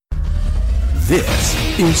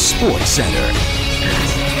This is Sports Center.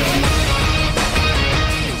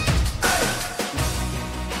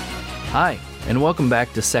 Hi, and welcome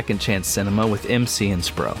back to Second Chance Cinema with MC and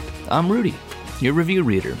Spro. I'm Rudy, your review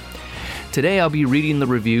reader. Today I'll be reading the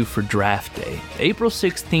review for Draft Day, April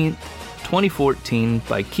 16th, 2014,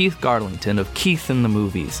 by Keith Garlington of Keith in the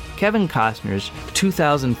Movies. Kevin Costner's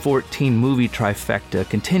 2014 movie trifecta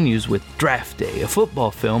continues with Draft Day, a football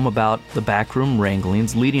film about the backroom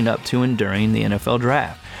wranglings leading up to and during the NFL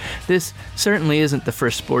Draft. This certainly isn't the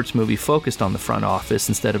first sports movie focused on the front office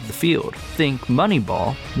instead of the field. Think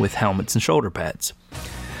Moneyball with helmets and shoulder pads.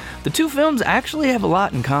 The two films actually have a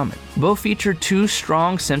lot in common. Both feature two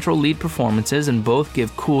strong central lead performances and both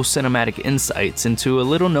give cool cinematic insights into a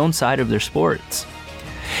little-known side of their sports.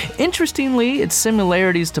 Interestingly, its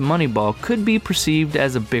similarities to Moneyball could be perceived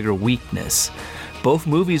as a bigger weakness. Both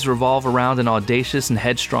movies revolve around an audacious and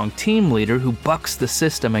headstrong team leader who bucks the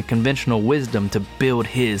system and conventional wisdom to build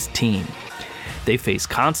his team. They face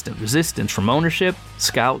constant resistance from ownership,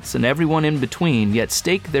 scouts, and everyone in between, yet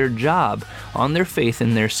stake their job on their faith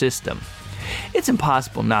in their system. It's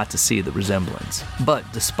impossible not to see the resemblance. But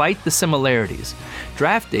despite the similarities,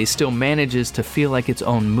 Draft Day still manages to feel like its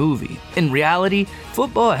own movie. In reality,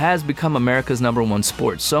 football has become America's #1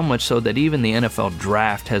 sport, so much so that even the NFL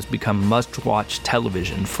Draft has become must-watch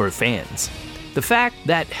television for fans. The fact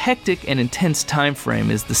that hectic and intense time frame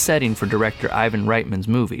is the setting for director Ivan Reitman's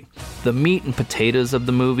movie. The meat and potatoes of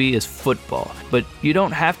the movie is football, but you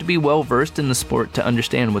don't have to be well versed in the sport to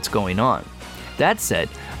understand what's going on. That said,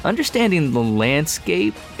 understanding the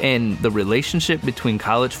landscape and the relationship between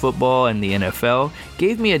college football and the NFL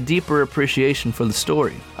gave me a deeper appreciation for the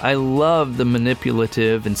story. I love the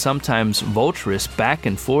manipulative and sometimes vulturous back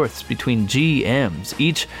and forths between GMs,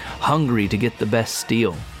 each hungry to get the best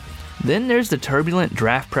steal. Then there's the turbulent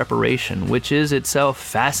draft preparation, which is itself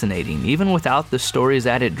fascinating, even without the story's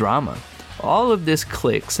added drama. All of this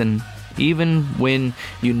clicks, and even when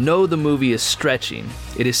you know the movie is stretching,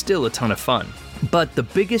 it is still a ton of fun. But the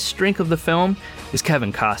biggest strength of the film is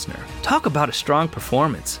Kevin Costner. Talk about a strong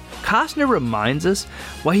performance. Costner reminds us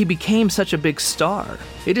why he became such a big star.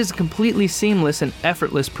 It is a completely seamless and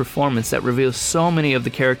effortless performance that reveals so many of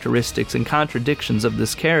the characteristics and contradictions of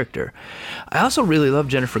this character. I also really love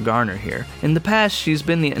Jennifer Garner here. In the past, she's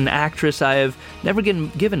been an actress I have never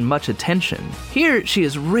given much attention. Here, she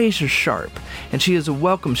is razor sharp, and she is a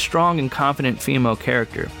welcome, strong, and confident female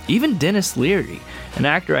character. Even Dennis Leary, an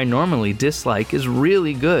actor I normally dislike, is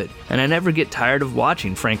really good, and I never get tired of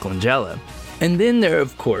watching Frank Langella. And then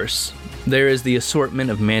there is the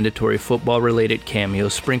assortment of mandatory football-related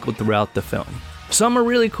cameos sprinkled throughout the film. Some are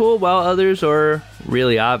really cool, while others are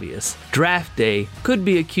really obvious. Draft Day could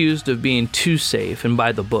be accused of being too safe and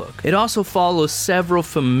by the book. It also follows several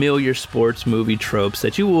familiar sports movie tropes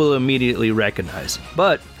that you will immediately recognize.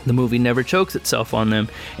 But the movie never chokes itself on them,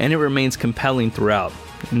 and it remains compelling throughout.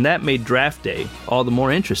 And that made Draft Day all the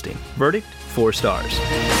more interesting. Verdict, 4 stars.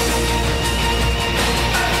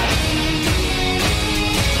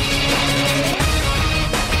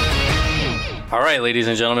 All right, ladies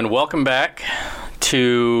and gentlemen, welcome back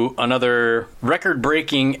to another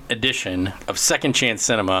record-breaking edition of Second Chance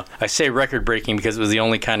Cinema. I say record-breaking because it was the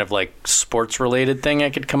only kind of like sports-related thing I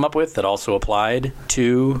could come up with that also applied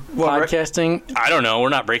to podcasting. I don't know. We're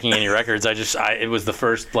not breaking any records. It was the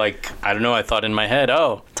first, I thought in my head,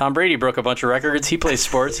 oh, Tom Brady broke a bunch of records. He plays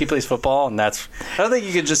sports. He plays football, and that's... I don't think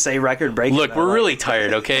you could just say record-breaking. Look, we're really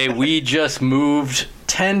tired, okay? We just moved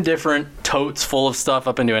 10 different totes full of stuff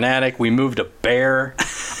up into an attic. We moved a bear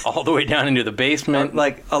all the way down into the basement.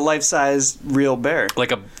 Like a life-size real bear.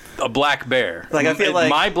 Like a black bear. Like, I feel like...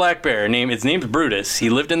 My black bear, his name's Brutus. He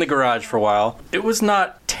lived in the garage for a while. It was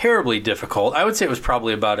not terribly difficult. I would say it was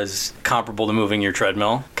probably about as comparable to moving your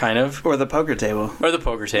treadmill, kind of. Or the poker table.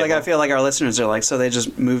 Like, I feel like our listeners are like, so they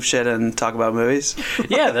just move shit and talk about movies?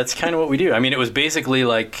 Yeah, that's kind of what we do. I mean, it was basically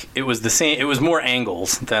like, it was the same, it was more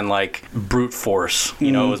angles than like brute force.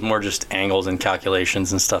 You know, it was more just angles and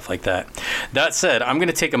calculations and stuff like that. That said, I'm going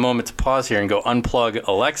to take a moment to pause here and go unplug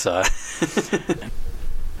Alexa.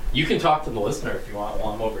 You can talk to the listener if you want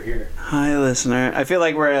while I'm over here. Hi, listener. I feel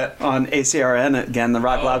like we're on ACRN again, the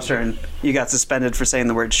Rock Lobster, and you got suspended for saying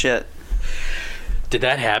the word shit. Did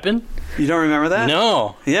that happen? You don't remember that?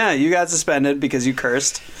 No. Yeah, you got suspended because you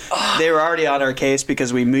cursed. They were already on our case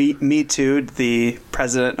because we Me Too'd the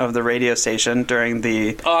president of the radio station during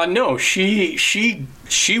the... No, she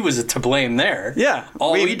was to blame there. Yeah.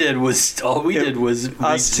 All we did was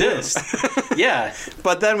resist. Yeah.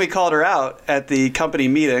 But then we called her out at the company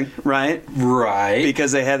meeting, right? Right.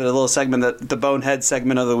 Because they had a little segment, the Bonehead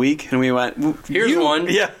segment of the week, and we went... Here's one.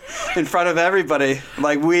 Yeah. In front of everybody.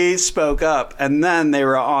 Like, we spoke up, and then they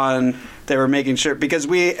were making sure, because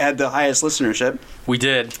we had the highest listenership. We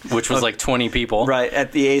did, which was like 20 people. Right,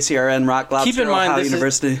 at the ACRN Rock Lobster Keep in mind, Ohio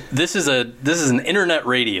University. This is an internet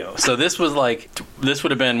radio. So this would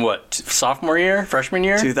have been what, sophomore year, freshman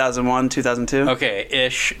year? 2001, 2002. Okay,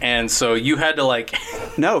 ish. And so you had to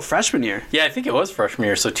No, freshman year. Yeah, I think it was freshman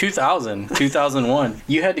year. So 2001.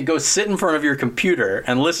 You had to go sit in front of your computer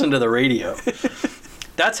and listen to the radio.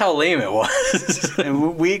 That's how lame it was.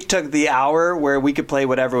 And we took the hour where we could play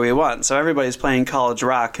whatever we want. So everybody's playing college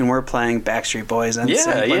rock, and we're playing Backstreet Boys and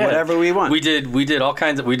whatever we want. We did all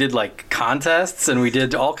kinds of contests, and we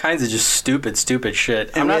did all kinds of just stupid shit.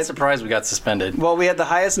 And I'm not surprised we got suspended. Well, we had the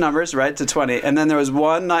highest numbers, right, to 20. And then there was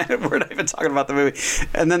one night, we're not even talking about the movie.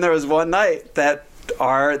 And then there was one night that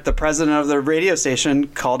the president of the radio station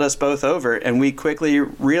called us both over, and we quickly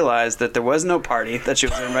realized that there was no party that she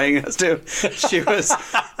was inviting us to.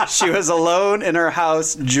 She was alone in her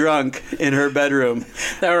house, drunk in her bedroom.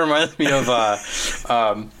 That reminds me of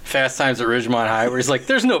Fast Times at Ridgemont High, where he's like,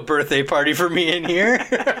 "There's no birthday party for me in here,"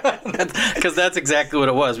 because that's exactly what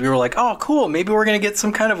it was. We were like, "Oh, cool, maybe we're gonna get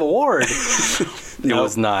some kind of award." It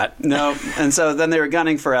was not. No, and so then they were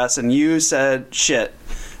gunning for us, and you said shit.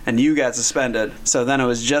 And you got suspended. So then it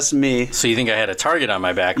was just me. So you think I had a target on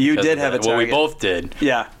my back? You did have a target. Well, we both did.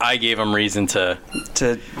 Yeah. I gave him reason to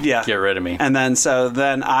get rid of me. And then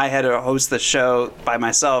I had to host the show by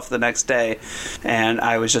myself the next day. And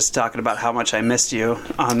I was just talking about how much I missed you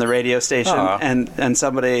on the radio station. And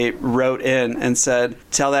somebody wrote in and said,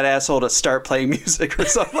 "Tell that asshole to start playing music," or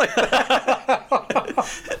something like that.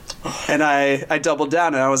 And I doubled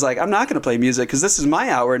down, and I was like, "I'm not going to play music because this is my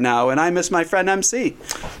hour now, and I miss my friend MC."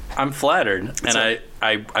 I'm flattered, and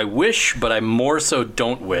I wish, but I more so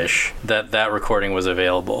don't wish that recording was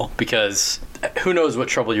available, because who knows what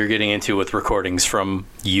trouble you're getting into with recordings from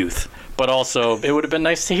youth. But also, it would have been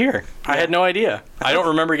nice to hear. I had no idea. I don't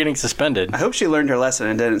remember getting suspended. I hope she learned her lesson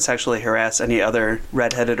and didn't sexually harass any other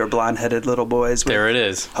redheaded or blonde-headed little boys with there it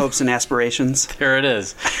is. Hopes and aspirations. There it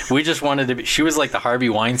is. We just wanted to be... She was like the Harvey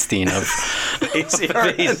Weinstein of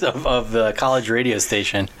the college radio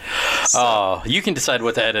station. So, you can decide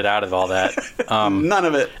what to edit out of all that. None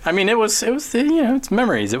of it. I mean, it was it's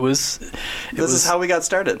memories. This is how we got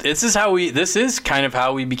started. This is kind of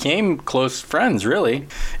how we became close friends, really.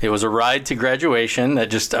 It was a ride to graduation that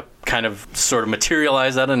just kind of sort of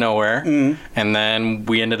materialized out of nowhere. And then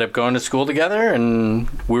we ended up going to school together, and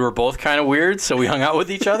we were both kind of weird, so we hung out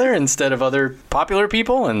with each other instead of other popular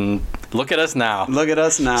people, and look at us now. Look at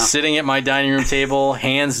us now. Sitting at my dining room table,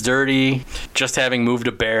 hands dirty, just having moved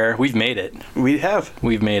a bear. We've made it. We have.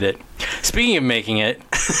 We've made it. Speaking of making it...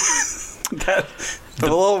 A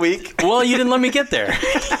little weak. Well, you didn't let me get there.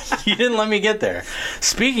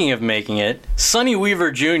 Speaking of making it, Sonny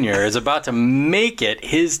Weaver Jr. is about to make it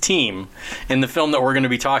his team in the film that we're going to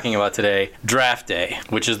be talking about today, Draft Day,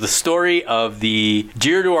 which is the story of the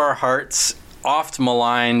dear to our hearts, oft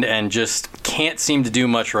maligned and just can't seem to do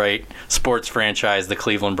much right sports franchise, the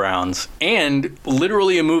Cleveland Browns, and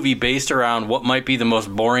literally a movie based around what might be the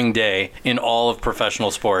most boring day in all of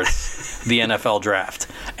professional sports, the NFL draft.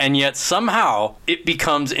 And yet somehow it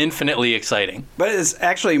becomes infinitely exciting. But it's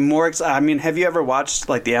actually more exciting. I mean, have you ever watched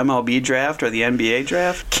like the MLB draft or the NBA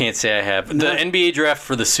draft? Can't say I have. The NBA draft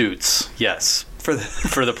for the suits, yes. For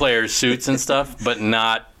the players' suits and stuff, but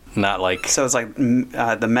not like... So it's like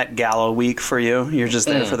the Met Gala week for you? You're just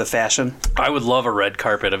there for the fashion? I would love a red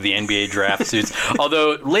carpet of the NBA draft suits.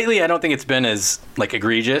 Although, lately, I don't think it's been as,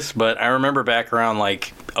 egregious, but I remember back around,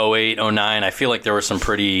 08, 09, I feel like there were some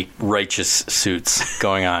pretty righteous suits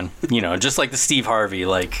going on. Just like the Steve Harvey,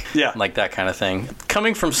 like that kind of thing.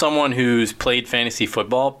 Coming from someone who's played fantasy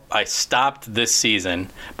football, I stopped this season,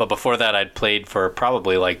 but before that, I'd played for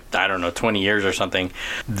probably, 20 years or something.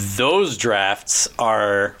 Those drafts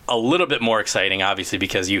are a little bit more exciting, obviously,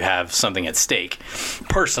 because you have something at stake.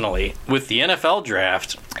 Personally, with the NFL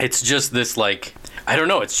draft, it's just this, I don't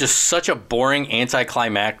know. It's just such a boring,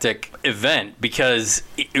 anticlimactic event because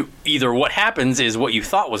either what happens is what you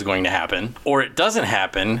thought was going to happen, or it doesn't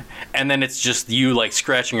happen, and then it's just you like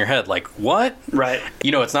scratching your head, like what? Right.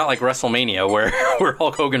 You know, it's not like WrestleMania where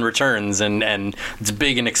Hulk Hogan returns and it's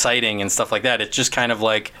big and exciting and stuff like that. It's just kind of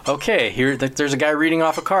like, okay, here there's a guy reading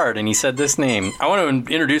off a card and he said this name. I want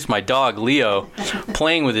to introduce my dog Leo,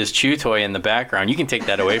 playing with his chew toy in the background. You can take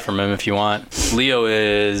that away from him if you want. Leo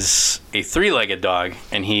is a 3-legged dog,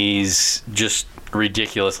 and he's just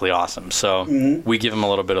ridiculously awesome. So we give him a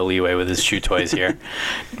little bit of leeway with his chew toys here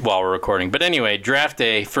while we're recording. But anyway, Draft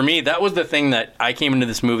Day, for me, that was the thing that I came into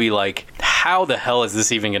this movie like, how the hell is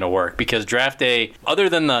this even going to work? Because Draft Day, other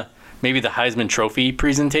than maybe the Heisman Trophy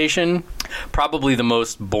presentation, probably the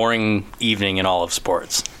most boring evening in all of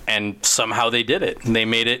sports. And somehow they did it. They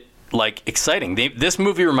made it like exciting. This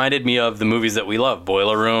movie reminded me of the movies that we love: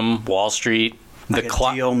 Boiler Room, Wall Street. Like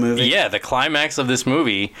a deal movie. Yeah, the climax of this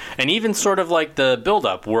movie, and even sort of like the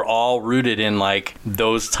build-up, were all rooted in like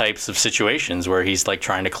those types of situations where he's like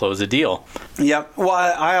trying to close a deal. Yep. Well,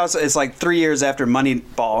 I also, it's like 3 years after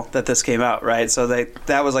Moneyball that this came out, right? So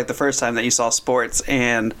that was like the first time that you saw sports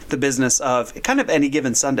and the business of kind of Any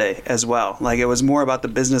Given Sunday as well. Like it was more about the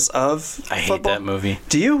business of football. I hate that movie.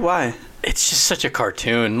 Do you? Why? It's just such a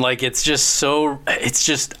cartoon. Like it's just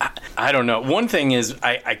I don't know. One thing is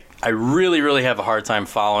I really, really have a hard time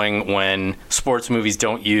following when sports movies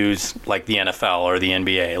don't use like the NFL or the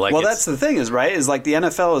NBA. Like, well, that's the thing is, right, is like the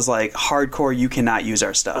NFL is like hardcore, you cannot use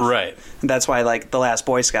our stuff. Right. And that's why like The Last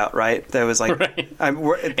Boy Scout, right? That was like, right.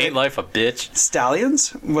 Ain't life a bitch?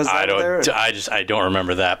 Stallions? Was that there? I don't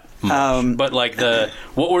remember that much. But like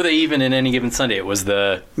what were they even in Any Given Sunday? It was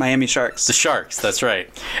the Miami Sharks. The Sharks, that's right.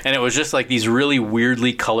 And it was just like these really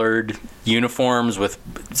weirdly colored uniforms with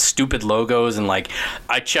stupid logos, and like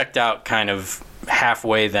I checked out kind of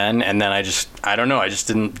halfway then, and then I just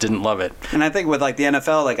didn't love it. And I think with like the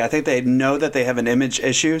NFL, like I think they know that they have an image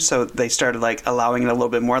issue, so they started like allowing it a little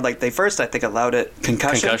bit more. Like they first, I think, allowed it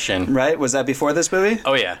concussion, right? Was that before this movie?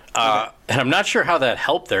 Oh yeah. Okay. And I'm not sure how that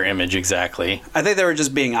helped their image exactly. I think they were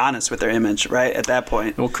just being honest with their image, right, at that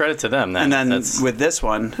point. Well, credit to them then. And then with this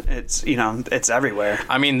one, it's, you know, it's everywhere.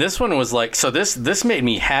 I mean, this one was like, so this made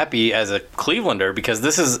me happy as a Clevelander, because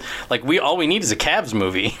this is like all we need is a Cavs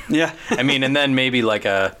movie. Yeah. I mean, and then maybe like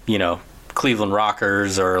a, you know, Cleveland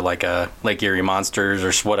Rockers or like a Lake Erie Monsters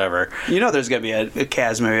or whatever. You know there's going to be a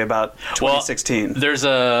Cavs movie about 2016. Well, there's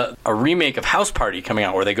a remake of House Party coming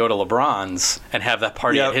out where they go to LeBron's and have that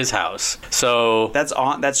party at his house. So that's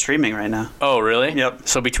streaming right now. Oh, really? Yep.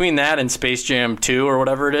 So between that and Space Jam 2 or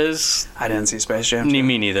whatever it is. I didn't see Space Jam 2.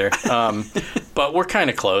 Me neither. But we're kind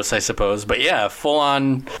of close, I suppose. But yeah,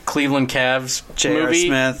 full-on Cleveland Cavs J.R. movie.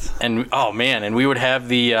 Smith. And oh man, and we would have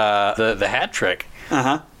the hat trick.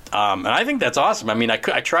 Uh-huh. And I think that's awesome. I mean, I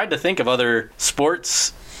tried to think of other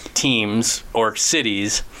sports teams or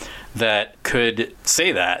cities that could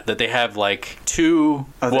say that they have like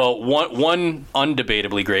one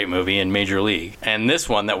undebatably great movie in Major League, and this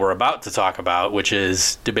one that we're about to talk about, which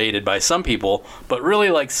is debated by some people, but really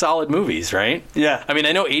like solid movies, right? Yeah. I mean,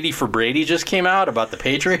 I know 80 for Brady just came out about the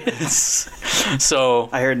Patriots. So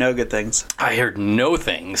I heard no good things. I heard no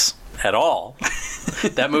things at all.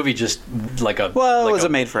 That movie just like a... Well, it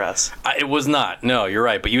wasn't made for us. It was not. No, you're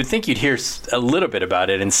right. But you would think you'd hear a little bit about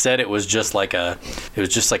it. Instead, it was just like a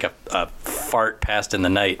fart passed in the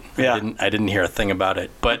night. Yeah. I didn't hear a thing about it.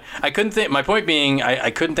 But I couldn't think... My point being, I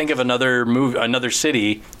couldn't think of another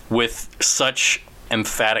city with such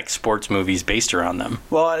emphatic sports movies based around them.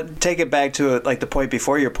 Well, take it back to like the point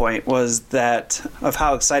before your point was that of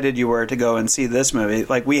how excited you were to go and see this movie.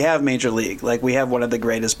 Like we have Major League, like we have one of the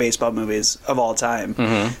greatest baseball movies of all time,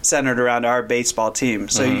 centered around our baseball team.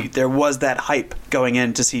 So there was that hype going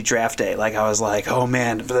in to see Draft Day. Like I was like, oh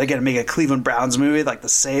man, they're gonna make a Cleveland Browns movie like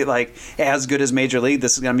as good as Major League.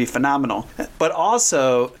 This is gonna be phenomenal. But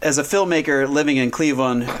also as a filmmaker living in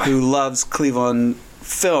Cleveland who loves Cleveland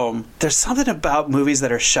film, there's something about movies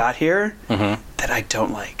that are shot here that I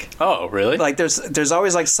don't like. Oh, really? Like there's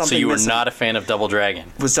always like something. So you were missing. not a fan of Double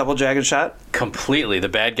Dragon? Was Double Dragon shot? Completely. The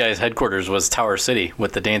bad guy's headquarters was Tower City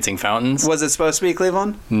with the dancing fountains. Was it supposed to be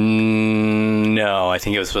Cleveland? No, I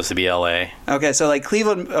think it was supposed to be L.A. Okay, so like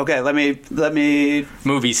Cleveland. Okay, let me.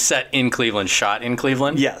 Movies set in Cleveland, shot in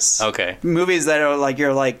Cleveland. Yes. Okay. Movies that are like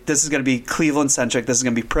you're like this is going to be Cleveland centric. This is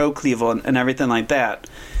going to be pro Cleveland and everything like that.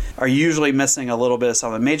 Are usually missing a little bit of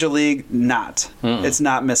something. Major League, not. It's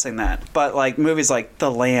not missing that. But like movies like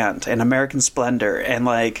The Land and American Splendor and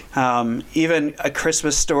like even A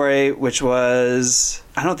Christmas Story, which was,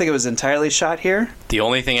 I don't think it was entirely shot here. The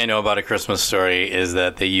only thing I know about A Christmas Story is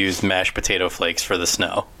that they used mashed potato flakes for the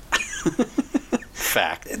snow.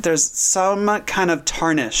 fact. There's some kind of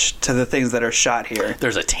tarnish to the things that are shot here.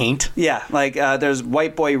 There's a taint. Yeah, like there's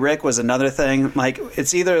White Boy Rick was another thing. Like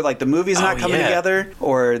it's either like the movie's not coming together,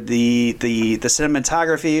 or the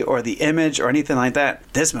cinematography, or the image, or anything like that.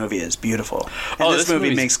 This movie is beautiful, and this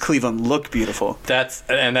movie makes Cleveland look beautiful. That's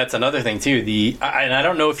another thing too. And I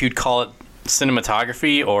don't know if you'd call it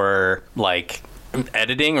cinematography or like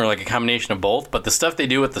editing or like a combination of both, but the stuff they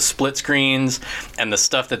do with the split screens and the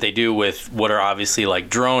stuff that they do with what are obviously like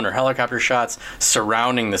drone or helicopter shots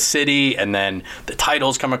surrounding the city, and then the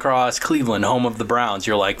titles come across, Cleveland, home of the Browns.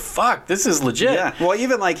 You're like, fuck, this is legit. Yeah. Well,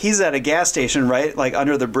 even like he's at a gas station, right? Like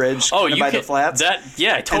under the bridge by the flats.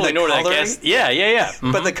 I totally know where that gas. Yeah.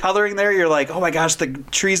 Mm-hmm. But the coloring there, you're like, oh my gosh, the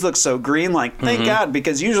trees look so green. Like, thank God,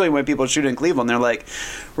 because usually when people shoot in Cleveland, they're like,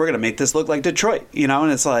 we're gonna make this look like Detroit,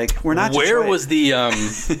 and it's like, we're not. Where Detroit.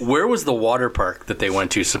 Where was the water park that they went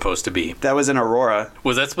to supposed to be? That was in Aurora.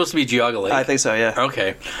 Was that supposed to be Geauga Lake? I think so, yeah.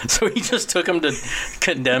 Okay. So he just took them to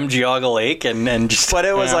condemn Geauga Lake and just... But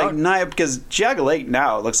it was like, not because GeaugaAke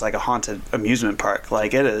now looks like a haunted amusement park.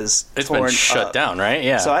 Like it is It's been shut down, right?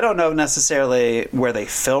 Yeah. So I don't know necessarily where they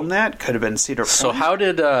filmed that. Could have been Cedar Point. So how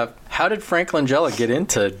did Frank Langella get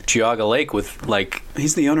into Geauga Lake with like...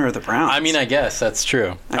 He's the owner of the Browns. I mean, I guess that's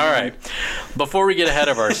true. All right. Before we get ahead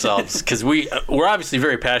of ourselves, because we're obviously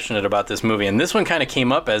very passionate about this movie, and this one kind of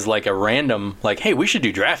came up as like a random, like, hey, we should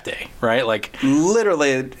do draft day, right? Like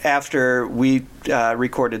literally after we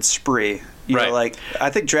recorded Spree. You know, like, I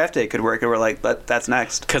think draft day could work, and we're like, that's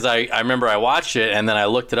next. Because I remember I watched it, and then I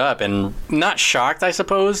looked it up, and not shocked, I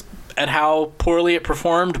suppose, at how poorly it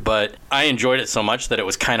performed, but I enjoyed it so much that it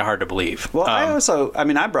was kind of hard to believe. Well,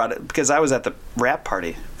 I brought it because I was at the wrap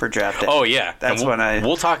party for draft day. Oh, yeah. That's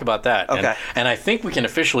We'll talk about that. Okay. And I think we can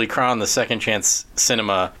officially crown the Second Chance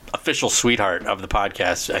Cinema official sweetheart of the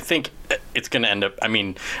podcast. I think it's going to end up, I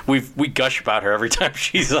mean, we gush about her every time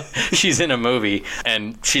she's in a movie,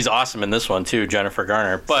 and she's awesome in this one too, Jennifer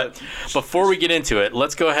Garner. But before we get into it,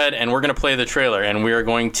 let's go ahead and we're going to play the trailer, and we are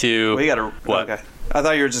going to... What? Okay. I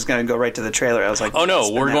thought you were just going to go right to the trailer. I was like, oh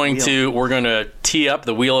no, we're going to tee up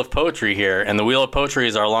the Wheel of Poetry here, and the Wheel of Poetry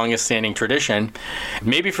is our longest standing tradition.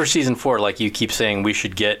 Maybe for season 4, like you keep saying, we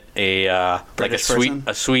should get a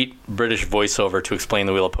sweet British voiceover to explain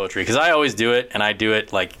the Wheel of Poetry, because I always do it, and I do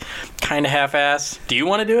it like kind of half-ass. Do you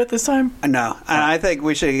want to do it this time? No, I think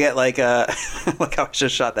we should get like a look how I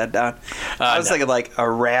just shot that down. I was thinking like a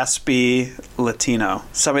raspy Latino,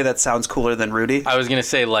 somebody that sounds cooler than Rudy. I was gonna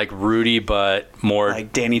say like Rudy, but more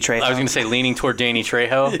like Danny Trejo. I was gonna say leaning toward Danny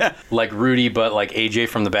Trejo. Yeah. Like Rudy, but like AJ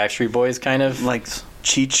from the Backstreet Boys, kind of like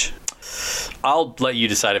Cheech. I'll let you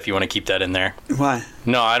decide if you want to keep that in there. Why?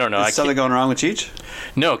 No, I don't know. Is something going wrong with Cheech?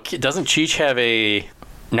 No, doesn't Cheech have a...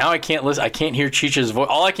 Now I can't listen. I can't hear Cheech's voice.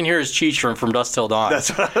 All I can hear is Cheech from Dusk Till Dawn. That's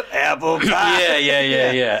what apple pie.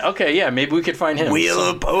 Yeah. Okay, yeah. Maybe we could find him. Wheel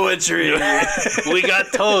of Poetry. We got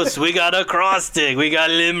toast. We got acrostic. We got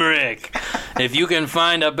limerick. If you can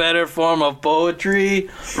find a better form of poetry,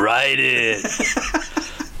 write it.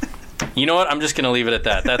 You know what? I'm just going to leave it at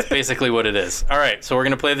that. That's basically what it is. All right, so we're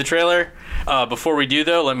going to play the trailer. Before we do,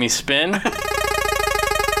 though, let me spin.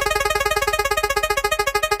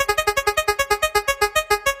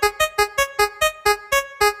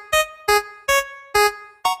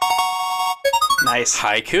 Nice.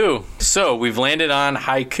 Haiku. So we've landed on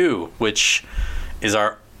haiku, which is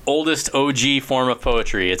our oldest OG form of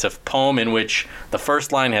poetry. It's a poem in which the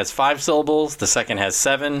first line has 5 syllables, the second has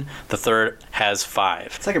 7, the third has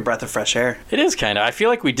 5. It's like a breath of fresh air. It is kind of. I feel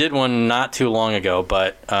like we did one not too long ago,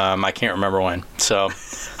 but I can't remember when. So,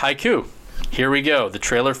 haiku. Here we go. The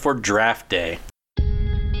trailer for Draft Day.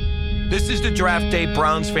 This is the draft day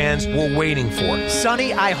Browns fans were waiting for.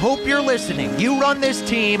 Sonny, I hope you're listening. You run this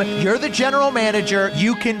team. You're the general manager.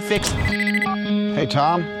 You can fix it. Hey,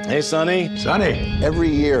 Tom. Hey, Sonny. Sonny. Every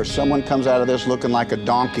year, someone comes out of this looking like a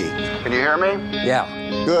donkey. Can you hear me?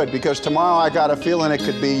 Yeah. Good, because tomorrow I got a feeling it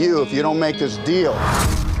could be you if you don't make this deal.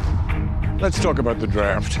 Let's talk about the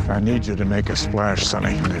draft. I need you to make a splash,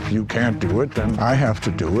 Sonny. And if you can't do it, then I have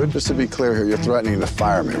to do it. Just to be clear here, you're threatening to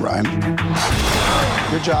fire me, right?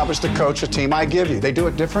 Your job is to coach a team I give you. They do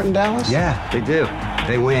it different in Dallas? Yeah, they do.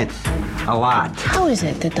 They win. A lot. How is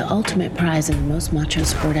it that the ultimate prize in the most macho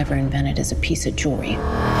sport ever invented is a piece of jewelry?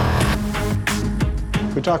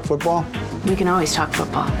 We talk football? We can always talk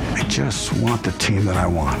football. I just want the team that I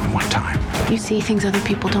want one time. You see things other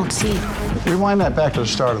people don't see. Rewind that back to the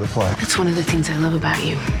start of the play. That's one of the things I love about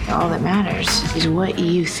you. All that matters is what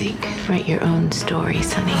you think. Write your own story,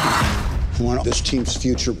 Sonny. I want this team's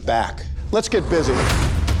future back. Let's get busy.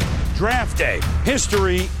 Draft day.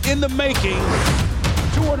 History in the making.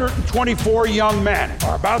 224 young men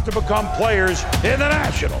are about to become players in the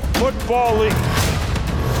National Football League.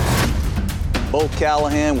 Bo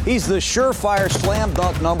Callahan, he's the surefire slam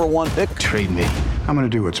dunk #1 pick. Trade me. I'm going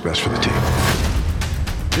to do what's best for the team.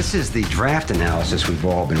 This is the draft analysis we've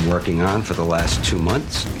all been working on for the last 2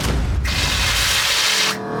 months.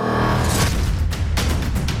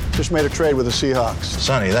 Just made a trade with the Seahawks.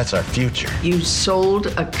 Sonny, that's our future. You sold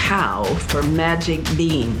a cow for magic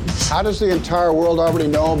beans. How does the entire world already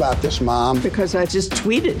know about this, Mom? Because I just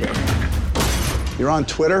tweeted it. You're on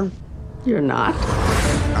Twitter? You're not.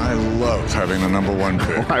 I love having the #1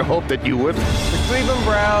 pick. I hope that you would. The Cleveland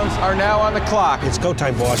Browns are now on the clock. It's go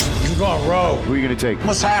time, boss. You're going rogue. Who are you going to take?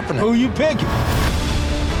 What's happening? Who you picking?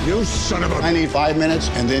 You son of a... I need 5 minutes,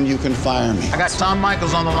 and then you can fire me. I got Tom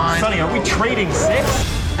Michaels on the line. Sonny, are we trading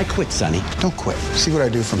 6? I quit, Sonny. Don't quit. See what I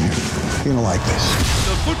do from here. You're going to like this.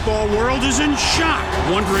 The football world is in shock,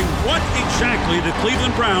 wondering what exactly the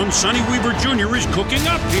Cleveland Browns' Sonny Weaver Jr. is cooking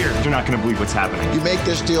up here. You're not going to believe what's happening. You make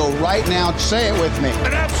this deal right now. Say it with me.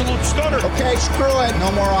 An absolute stunner. Okay, screw it.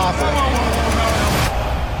 No more offer.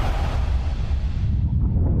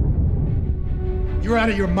 You're out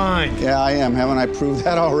of your mind. Yeah, I am. Haven't I proved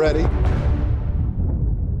that already?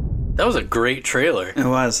 That was a great trailer. It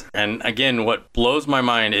was. And again, what blows my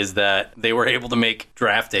mind is that they were able to make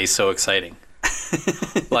draft day so exciting.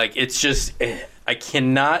 Like, it's just, I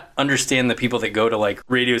cannot understand the people that go to like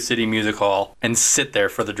Radio City Music Hall and sit there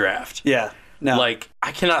for the draft. Yeah. No. Like,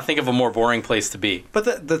 I cannot think of a more boring place to be.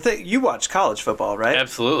 But the thing, you watch college football, right?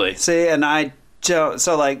 Absolutely. See, and I don't.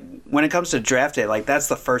 So, like, when it comes to draft day, like, that's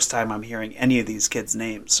the first time I'm hearing any of these kids'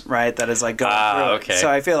 names, right? That is, like, going through it. Okay. So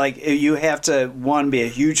I feel like you have to, one, be a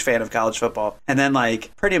huge fan of college football, and then,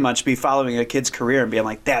 like, pretty much be following a kid's career and being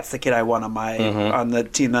like, that's the kid I want on my on the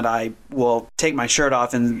team that I will take my shirt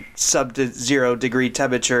off in sub-0 degree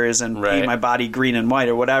temperatures and paint my body green and white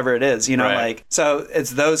or whatever it is, you know, like, so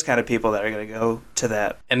it's those kind of people that are going to go to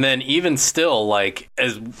that. And then even still, like,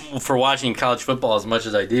 as for watching college football as much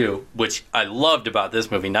as I do, which I loved about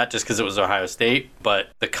this movie, not just because it was Ohio State, but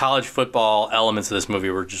the college football elements of this movie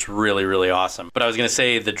were just really, really awesome. But I was going to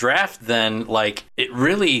say the draft then, like, it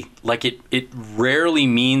really, like, it rarely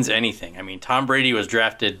means anything. I mean, Tom Brady was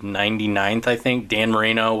drafted 99th, I think. Dan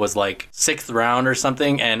Marino was like 6th round or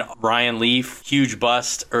something, and Ryan Leaf, huge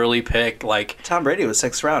bust, early pick. Like, Tom Brady was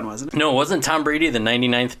 6th round, wasn't it? No, wasn't Tom Brady the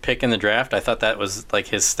 99th pick in the draft? I thought that was like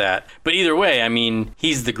his stat. But either way, I mean,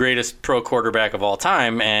 he's the greatest pro quarterback of all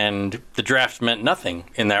time, and the draft meant nothing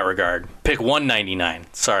in that regard. Pick 199.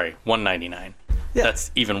 Sorry, 199. Yeah.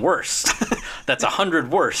 That's even worse. That's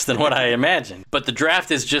 100 worse than what I imagined. But the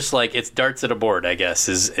draft is just like, it's darts at a board, I guess,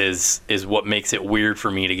 is what makes it weird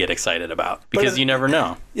for me to get excited about. Because you never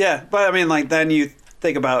know. Yeah, but I mean, like, then you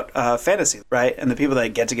think about fantasy, right? And the people that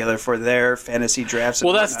get together for their fantasy drafts.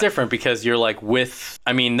 Well, that's different because you're like with,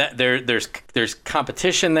 I mean, there's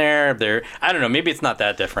competition there. I don't know, maybe it's not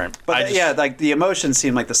that different. But yeah, like the emotions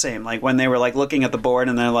seem like the same. Like when they were like looking at the board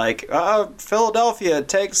and they're like, Philadelphia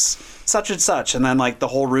takes such and such, and then like the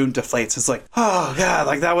whole room deflates. It's like, oh god,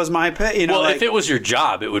 like that was my pick. You know, well, like, if it was your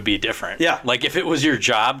job, it would be different. Yeah, like if it was your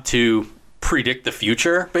job to predict the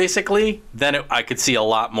future, basically, then I could see a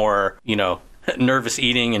lot more, you know, nervous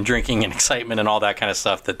eating and drinking and excitement and all that kind of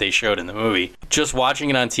stuff that they showed in the movie. Just watching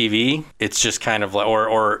it on TV, it's just kind of like,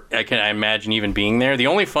 or I imagine even being there. The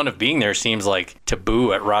only fun of being there seems like to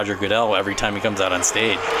boo at Roger Goodell every time he comes out on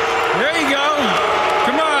stage. There you go.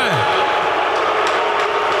 Come on.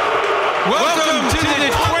 Welcome to the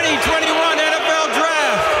 2021 NFL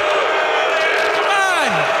Draft. Come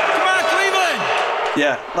on, Cleveland.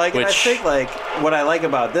 Yeah, like I think like what I like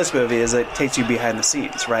about this movie is it takes you behind the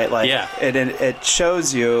scenes, right? Like, it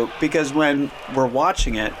shows you, because when we're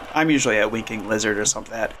watching it, I'm usually at Winking Lizard or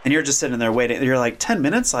something like that, and you're just sitting there waiting. You're like, 10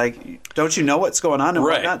 minutes? Like, don't you know what's going on and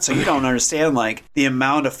whatnot? So you don't understand like the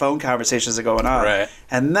amount of phone conversations that are going on, right?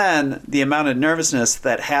 And then the amount of nervousness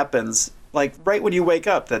that happens, like right when you wake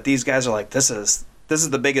up, that these guys are like, this is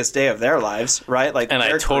the biggest day of their lives, right? Like, and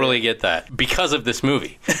I totally get that because of this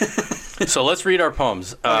movie. So let's read our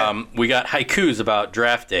poems. Okay. We got haikus about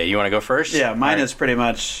draft day. You want to go first? Yeah, mine is pretty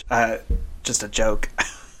much just a joke.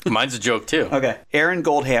 Mine's a joke too. Okay. Aaron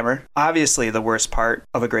Goldhammer, obviously the worst part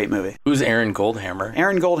of a great movie. Who's Aaron Goldhammer?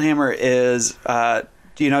 Aaron Goldhammer is,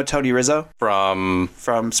 do you know Tony Rizzo? From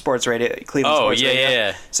Sports Radio, Cleveland Sports Radio.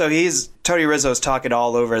 Yeah. So he's Tony Rizzo's talking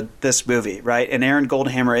all over this movie, right? And Aaron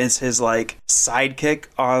Goldhammer is his like sidekick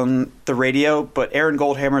on the radio, but Aaron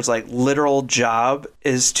Goldhammer's like literal job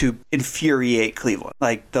is to infuriate Cleveland,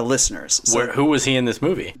 like the listeners. So who was he in this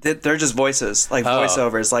movie? they're just voices, like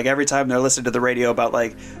voiceovers. Like every time they're listening to the radio about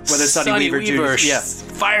like whether Sonny Weaver Jr.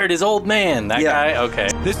 fired his old man. That guy. Okay.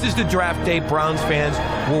 This is the draft day Browns fans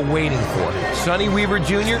were waiting for. Sonny Weaver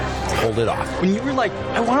Jr. pulled it off. When you were like,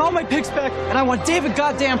 I want all my picks back, and I want David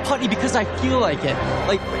goddamn Putney because I feel like it.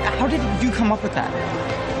 Like, how did you come up with that?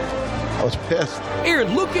 I was pissed.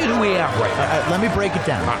 Aaron, look at who we have right now. Let me break it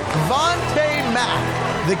down. Vontae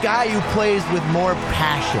Mack, the guy who plays with more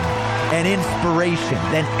passion and inspiration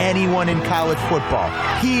than anyone in college football.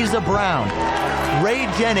 He's a Brown. Ray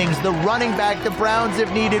Jennings, the running back the Browns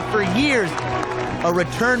have needed for years. A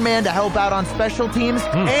return man to help out on special teams.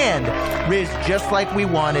 And Riz, just like we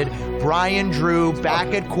wanted, Brian Drew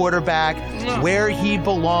back at quarterback, where he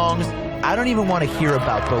belongs. I don't even want to hear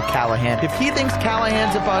about Bo Callahan. If he thinks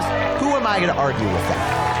Callahan's a bust, who am I going to argue with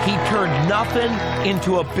that? He turned nothing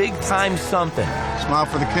into a big-time something. Smile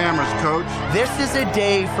for the cameras, Coach. This is a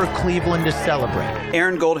day for Cleveland to celebrate.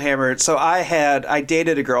 Aaron Goldhammer. So I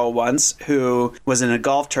dated a girl once who was in a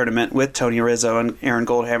golf tournament with Tony Rizzo and Aaron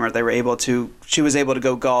Goldhammer. She was able to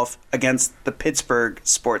go golf against the Pittsburgh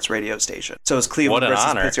sports radio station. So it was Cleveland versus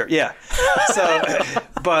honor. Pittsburgh. Yeah. So,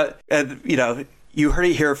 but you heard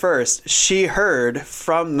it here first. She heard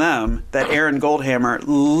from them that Aaron Goldhammer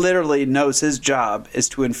literally knows his job is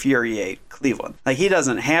to infuriate Cleveland. Like, he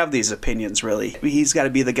doesn't have these opinions, really. He's got to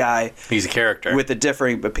be the guy. He's a character. With the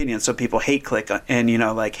differing opinions, so people hate click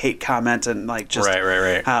and, like, hate comment and, like, just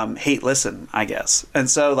hate listen, I guess. And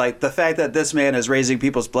so, like, the fact that this man is raising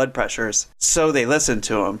people's blood pressures so they listen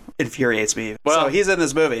to him infuriates me. Well, so he's in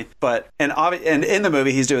this movie, and in the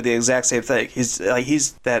movie, he's doing the exact same thing. He's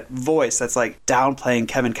that voice that's, like, downplaying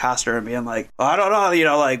Kevin Costner and being like, I don't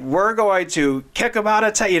know, like, we're going to kick him out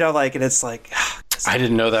of town, like, and it's like... I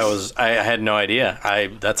didn't know that was... I had no idea.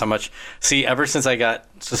 That's how much... See, ever since I got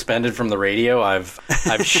suspended from the radio, I've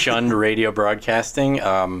shunned radio broadcasting.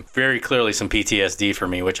 Very clearly some PTSD for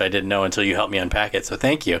me, which I didn't know until you helped me unpack it, so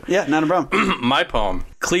thank you. Yeah, not a problem. My poem.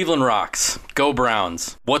 Cleveland rocks. Go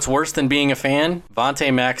Browns. What's worse than being a fan?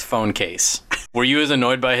 Vontae Mack's phone case. Were you as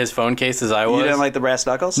annoyed by his phone case as I was? You didn't like the brass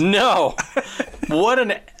knuckles? No.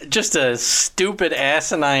 Just a stupid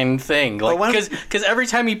asinine thing. Like, because every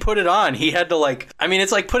time he put it on, he had to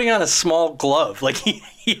it's like putting on a small glove. Like he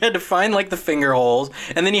had to find like the finger holes,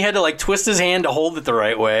 and then he had to like twist his hand to hold it the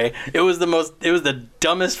right way. It was the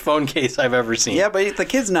dumbest phone case I've ever seen. Yeah, but the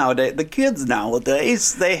kids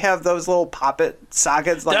nowadays, they have those little pop-it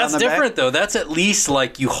sockets. Like, that's on the different back. though. That's at least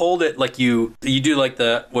like you hold it like you do like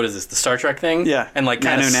the Star Trek thing. Yeah, and like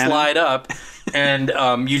kind of slide up. And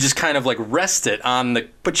you just kind of like rest it on the.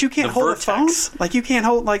 But you can't hold a phone. Like you can't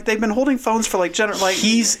hold. Like they've been holding phones for like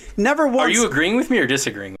he's never once. Are you agreeing with me or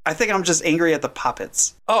disagreeing? I think I'm just angry at the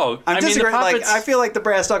poppets. Oh, I'm disagreeing. Like I feel like the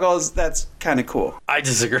brass knuckles. That's kind of cool. I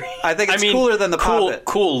disagree. I think it's cooler than the poppet.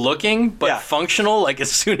 Cool looking, but functional. Like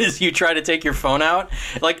as soon as you try to take your phone out,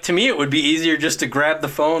 like to me it would be easier just to grab the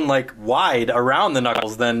phone like wide around the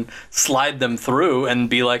knuckles than slide them through and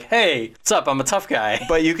be like, "Hey, what's up? I'm a tough guy."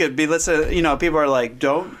 But you could be listening. People are like,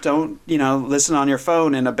 don't listen on your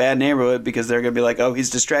phone in a bad neighborhood because they're going to be like, oh, he's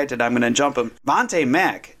distracted, I'm going to jump him. Vontae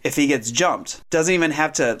Mack, if he gets jumped, doesn't even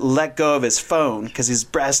have to let go of his phone because his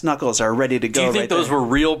brass knuckles are ready to go. Do you think those were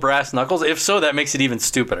real brass knuckles? If so, that makes it even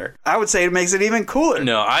stupider. I would say it makes it even cooler.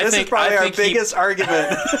 No, this is probably our biggest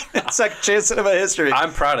argument in Second Chance Cinema history.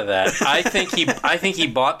 I'm proud of that. I think he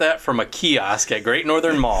bought that from a kiosk at Great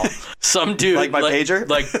Northern Mall. Some dude like my pager,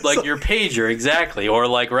 like your pager, exactly, or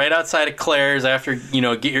like right outside of Claire's after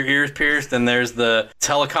get your ears pierced, and there's the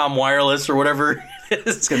telecom wireless or whatever it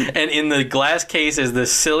is. And in the glass case is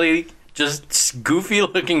this silly, just goofy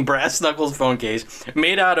looking brass knuckles phone case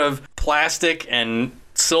made out of plastic and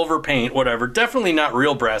silver paint, whatever. Definitely not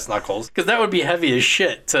real brass knuckles, because that would be heavy as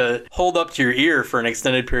shit to hold up to your ear for an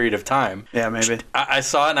extended period of time. Yeah, maybe. I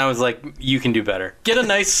saw it and I was like, you can do better. Get a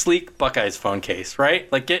nice, sleek Buckeyes phone case,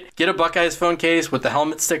 right? Like, get a Buckeyes phone case with the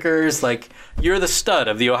helmet stickers. Like, you're the stud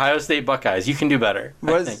of the Ohio State Buckeyes. You can do better.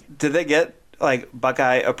 Did they get like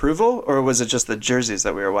Buckeye approval, or was it just the jerseys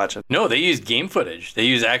that we were watching? No, they used game footage. They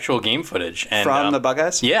used actual game footage. And, from the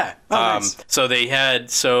Buckeyes? Yeah. Oh, nice.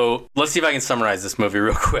 So let's see if I can summarize this movie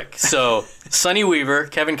real quick. So Sonny Weaver,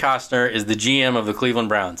 Kevin Costner, is the GM of the Cleveland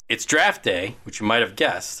Browns. It's draft day, which you might have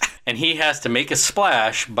guessed, and he has to make a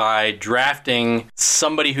splash by drafting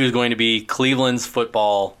somebody who's going to be Cleveland's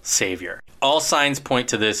football savior. all signs point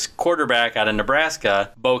to this quarterback out of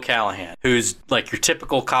Nebraska, Bo Callahan, who's like your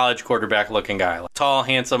typical college quarterback looking guy. Like, tall,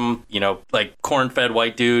 handsome, like corn-fed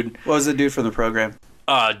white dude. What was the dude from the program?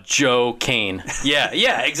 Joe Kane.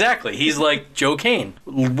 Yeah, exactly. He's like Joe Kane.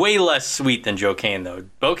 Way less sweet than Joe Kane, though.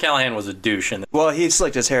 Bo Callahan was a douche. Well, he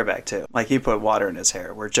slicked his hair back, too. Like, he put water in his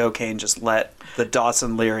hair, where Joe Kane just let the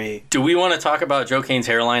Dawson Leary... Do we want to talk about Joe Kane's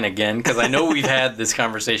hairline again? Because I know we've had this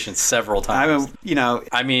conversation several times.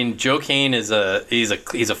 I mean, Joe Kane is he's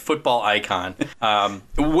a football icon.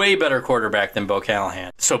 Way better quarterback than Bo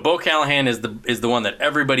Callahan. So Bo Callahan is the one that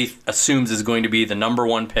everybody assumes is going to be the number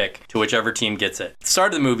one pick to whichever team gets it.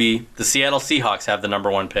 Start of the movie, the Seattle Seahawks have the number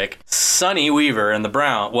one pick. Sonny Weaver and the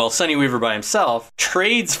Browns, Sonny Weaver by himself,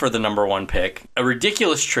 trades for the number one pick. A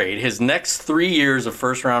ridiculous trade, his next 3 years of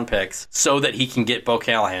first round picks, so that he can get Bo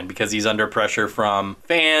Callahan because he's under pressure from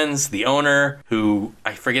fans, the owner, who,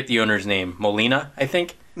 I forget the owner's name, Molina, I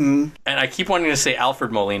think. And I keep wanting to say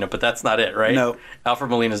Alfred Molina, but that's not it, right? No. Alfred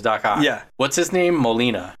Molina's Doc Ock. Yeah. What's his name?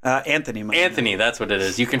 Molina. Anthony Molina. Anthony, that's what it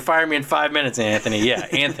is. You can fire me in 5 minutes, Anthony. Yeah,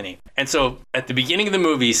 Anthony. And so at the beginning of the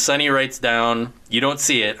movie, Sonny writes down, you don't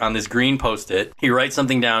see it, on this green Post-it. He writes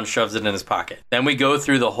something down, shoves it in his pocket. Then we go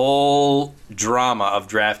through the whole drama of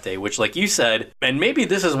draft day, which, like you said, and maybe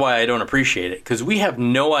this is why I don't appreciate it, because we have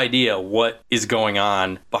no idea what is going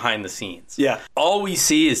on behind the scenes. Yeah. All we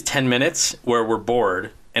see is 10 minutes where we're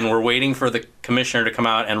bored and we're waiting for the commissioner to come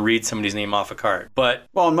out and read somebody's name off a card. But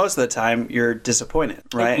most of the time you're disappointed,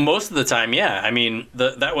 right? Most of the time, yeah. I mean,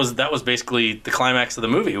 that was basically the climax of the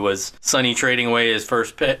movie, was Sonny trading away his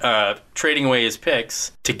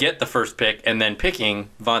picks to get the first pick, and then picking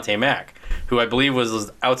Vontae Mack, who I believe was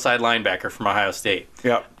an outside linebacker from Ohio State.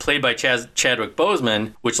 Yeah. Played by Chadwick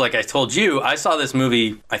Boseman, which, like I told you, I saw this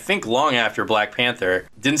movie, I think, long after Black Panther.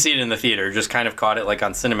 Didn't see it in the theater, just kind of caught it like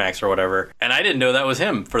on Cinemax or whatever. And I didn't know that was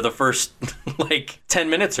him for the first, 10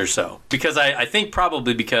 minutes or so. Because I think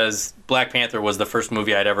probably because Black Panther was the first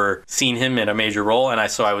movie I'd ever seen him in a major role, and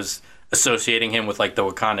I was associating him with like the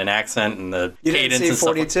Wakandan accent and the cadence and stuff.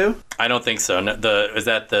 42? I don't think so. No, is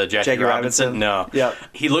that the Jackie Robinson? No. Yeah.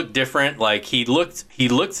 He looked different. Like he looks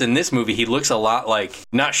in this movie, he looks a lot like,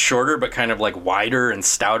 not shorter, but kind of like wider and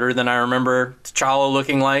stouter than I remember T'Challa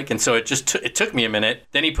looking like. And so it took me a minute.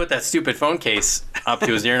 Then he put that stupid phone case up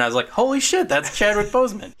to his ear and I was like, holy shit, that's Chadwick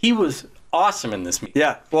Boseman. He was awesome in this movie.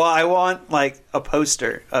 Yeah. Well, I want like a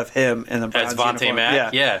poster of him in the Browns uniform. As Vontae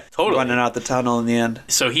Mack? Yeah, totally. Running out the tunnel in the end.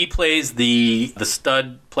 So he plays the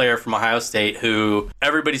stud player from Ohio State who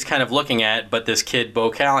everybody's kind of looking at, but this kid, Bo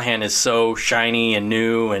Callahan, is so shiny and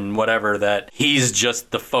new and whatever that he's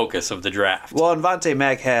just the focus of the draft. Well, and Vontae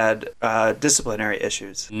Mack had disciplinary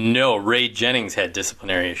issues. No, Ray Jennings had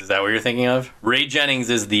disciplinary issues. Is that what you're thinking of? Ray Jennings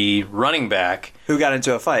is the running back who got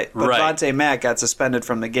into a fight. But right. Vontae Mack got suspended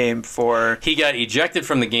from the game for... He got ejected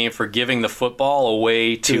from the game for giving the football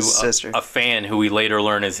away to a fan who we later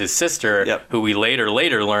learn is his sister, yep. who we later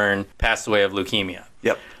learn passed away of leukemia.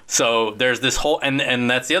 Yep. So there's this whole, and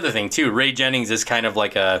that's the other thing too. Ray Jennings is kind of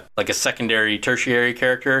like a secondary, tertiary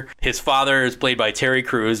character. His father is played by Terry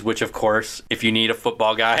Crews, which of course, if you need a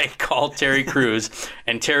football guy, call Terry Crews.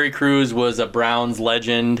 And Terry Crews was a Browns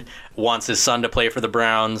legend, wants his son to play for the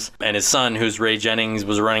Browns, and his son, who's Ray Jennings,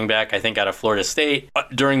 was a running back, I think, out of Florida State.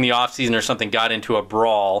 During the offseason or something, got into a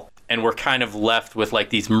brawl. And we're kind of left with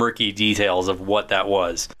like these murky details of what that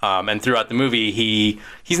was. And throughout the movie,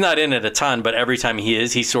 he's not in it a ton, but every time he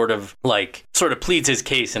is, he sort of pleads his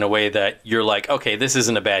case in a way that you're like, okay, this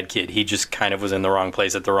isn't a bad kid. He just kind of was in the wrong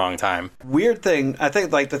place at the wrong time. Weird thing, I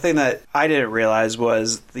think like the thing that I didn't realize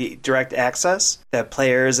was the direct access that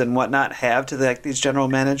players and whatnot have to these general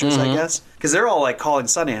managers, I guess. Because they're all like calling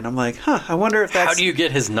Sonny, and I'm like, I wonder if that's... How do you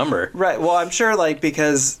get his number? Right. Well, I'm sure like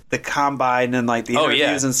because the combine and like the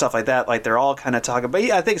interviews and stuff like that, like they're all kind of talking. But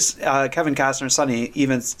yeah, I think Kevin Costner, Sonny,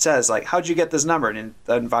 even says like, "How'd you get this number?" And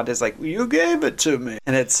then Vontae's like, well, "You gave it to me."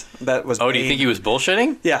 And that was. Oh, do you think he was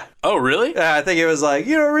bullshitting? Yeah. Oh, really? Yeah, I think it was like,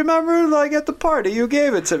 remember like at the party you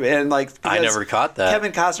gave it to me, and like I never caught that.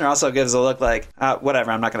 Kevin Costner also gives a look like, whatever,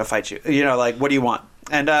 I'm not going to fight you. Like, what do you want?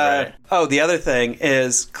 And right. The other thing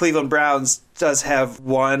is Cleveland Browns does have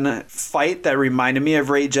one fight that reminded me of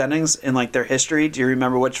Ray Jennings in like their history. Do you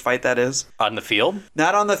remember which fight that is? On the field?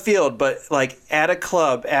 Not on the field, but like at a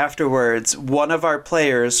club afterwards, one of our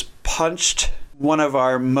players punched one of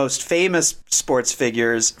our most famous sports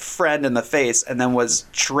figures' friend in the face and then was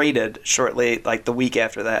traded shortly, like the week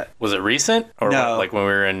after that. Was it recent? Or no, like when we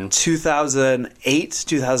were in 2008,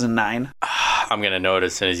 2009? I'm going to know it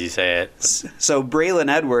as soon as you say it. So Braylon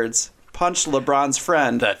Edwards punched LeBron's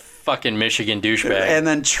friend. That fucking Michigan douchebag. And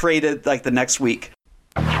then traded like the next week.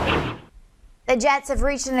 The The Jets have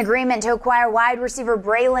reached an agreement to acquire wide receiver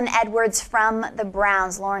Braylon Edwards from the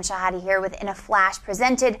Browns. Lauren Shahadi here with In a Flash,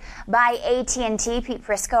 presented by AT&T. Pete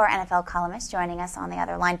Prisco, our NFL columnist, joining us on the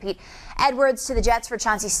other line. Pete, Edwards to the Jets for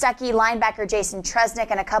Chauncey Stuckey, linebacker Jason Tresnick,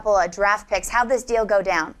 and a couple of draft picks. How'd this deal go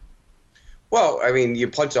down? Well, I mean, you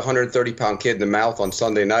punch a 130-pound kid in the mouth on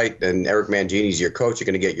Sunday night, and Eric Mangini's your coach. You're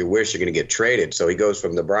going to get your wish. You're going to get traded. So he goes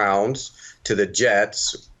from the Browns to the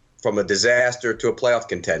Jets, from a disaster to a playoff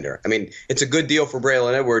contender. I mean, it's a good deal for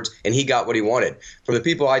Braylon Edwards, and he got what he wanted. From the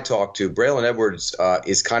people I talked to, Braylon Edwards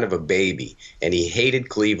is kind of a baby, and he hated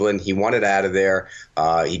Cleveland. He wanted out of there.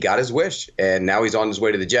 He got his wish, and now he's on his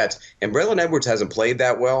way to the Jets. And Braylon Edwards hasn't played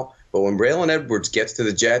that well, but when Braylon Edwards gets to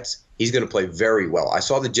the Jets, he's going to play very well. I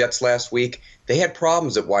saw the Jets last week. They had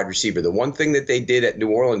problems at wide receiver. The one thing that they did at New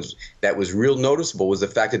Orleans that was real noticeable was the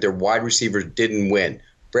fact that their wide receivers didn't win.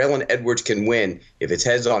 Braylon Edwards can win. If it's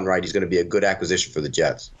heads on right, he's going to be a good acquisition for the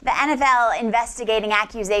Jets. The NFL investigating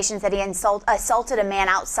accusations that he assaulted a man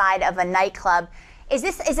outside of a nightclub. Is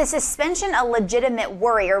a suspension a legitimate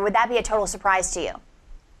worry, or would that be a total surprise to you?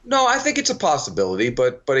 No, I think it's a possibility,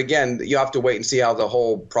 but again, you have to wait and see how the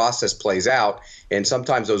whole process plays out. And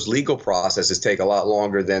sometimes those legal processes take a lot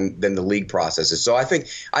longer than the league processes. So I think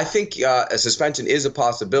a suspension is a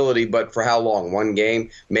possibility, but for how long? One game?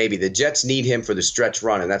 Maybe. The Jets need him for the stretch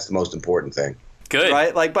run, and that's the most important thing. Good.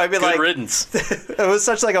 Right? Like, but I mean, good like, riddance. It was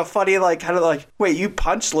such like a funny, like, kind of like, wait, you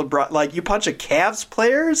punch LeBron, like, you punch a Cavs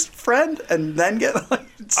player's friend and then get, like,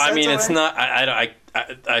 I mean, away? it's not,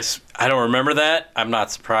 I don't remember that. I'm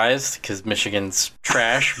not surprised because Michigan's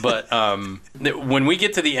trash. But when we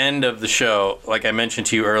get to the end of the show, like I mentioned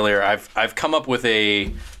to you earlier, I've come up with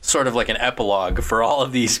a sort of like an epilogue for all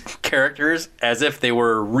of these characters as if they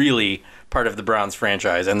were really part of the Browns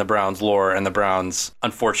franchise and the Browns lore and the Browns'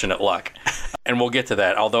 unfortunate luck. And we'll get to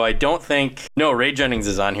that. Although I don't think... No, Ray Jennings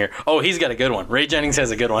is on here. Oh, he's got a good one. Ray Jennings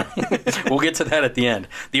has a good one. We'll get to that at the end.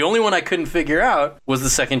 The only one I couldn't figure out was the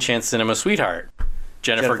Second Chance Cinema sweetheart,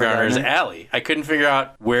 Jennifer Garner's Allie. I couldn't figure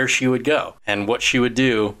out where she would go and what she would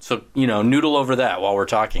do. So, noodle over that while we're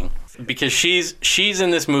talking. Because she's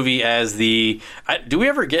in this movie as the... do we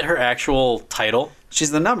ever get her actual title? She's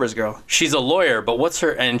the numbers girl. She's a lawyer, but what's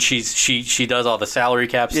her... And she does all the salary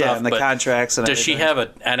cap stuff. Yeah, and the contracts and does everything. She have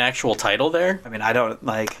an actual title there? I mean, I don't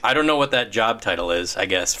know what that job title is, I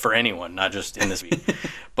guess, for anyone, not just in this movie.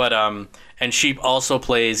 But, and she also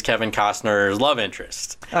plays Kevin Costner's love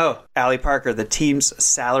interest. Oh, Allie Parker, the team's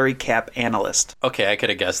salary cap analyst. Okay, I could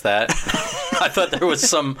have guessed that. I thought there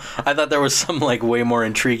was some like way more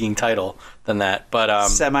intriguing title than that. But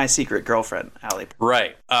semi-secret girlfriend, Allie.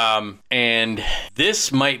 Right. And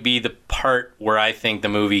this might be the part where I think the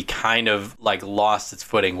movie kind of like lost its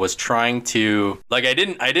footing, was trying to, like, I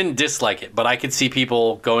didn't dislike it, but I could see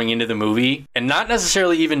people going into the movie and not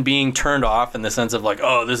necessarily even being turned off in the sense of like,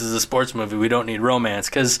 oh, this is a sports movie, we don't need romance.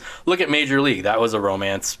 Because look at Major League, that was a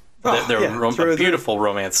romance. A beautiful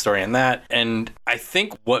romance story in that. And I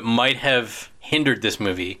think what might have hindered this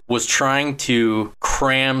movie was trying to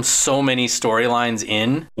cram so many storylines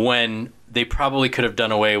in when they probably could have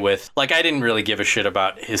done away with, like, I didn't really give a shit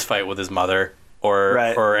about his fight with his mother or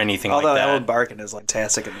anything like that. Although Ellen Barkin is like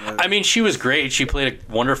fantastic in the movie. I mean, she was great. She played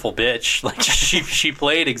a wonderful bitch. Like she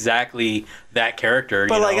played exactly that character.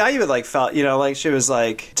 But I even like felt, like she was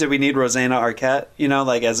like, did we need Rosanna Arquette?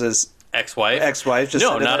 Like as his ex-wife. Just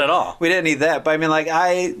no, not at all. We didn't need that. But I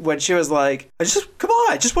mean, when she was like, I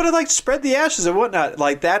just want to like spread the ashes and whatnot.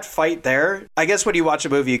 Like that fight there. I guess when you watch a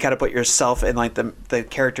movie, you kind of put yourself in like the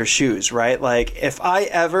character's shoes, right? Like if I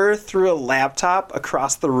ever threw a laptop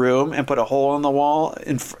across the room and put a hole in the wall,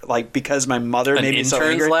 because my mother made me so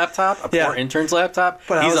angry. Poor intern's laptop.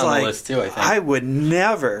 But he's on the list too, I think. I would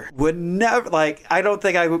never, like, I don't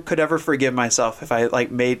think I could ever forgive myself if I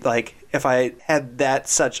if I had that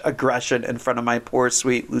such aggression in front of my poor,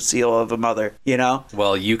 sweet Lucille of a mother,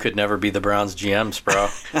 Well, you could never be the Browns GMs, bro.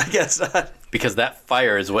 I guess not. Because that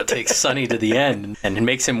fire is what takes Sonny to the end and it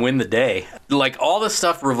makes him win the day. Like, all the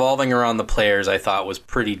stuff revolving around the players I thought was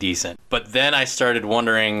pretty decent. But then I started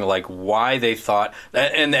wondering, like, why they thought...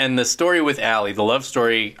 And the story with Allie, the love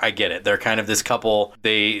story, I get it. They're kind of this couple.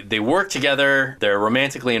 They work together. They're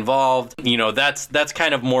romantically involved. That's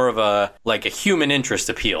kind of more of a human interest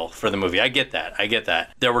appeal for the movie. I get that.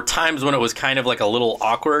 There were times when it was kind of like a little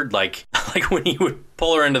awkward, like when he would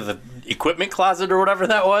pull her into the equipment closet or whatever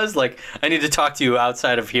that was. Like, I need to talk to you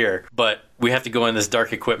outside of here, but we have to go in this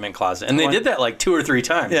dark equipment closet. And they did that like 2 or 3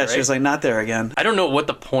 times. Yeah, right? She was like, not there again. I don't know what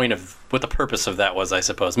the purpose of that was, I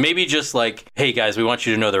suppose. Maybe just like, hey guys, we want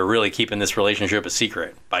you to know they're really keeping this relationship a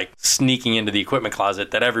secret by sneaking into the equipment closet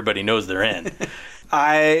that everybody knows they're in.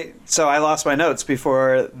 I lost my notes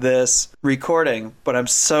before this recording, but I'm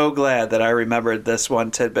so glad that I remembered this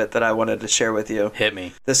one tidbit that I wanted to share with you. Hit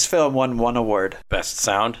me. This film won one award. Best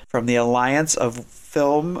sound? From the Alliance of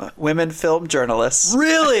Women Film Journalists.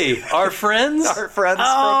 Really? Our friends? Our friends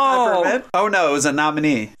from Peppermint. Oh, no, it was a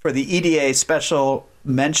nominee for the EDA Special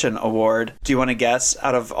Mention Award. Do you want to guess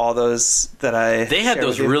out of all those that I They had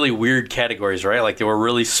those really weird categories, right? Like they were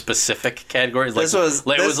really specific categories. Like,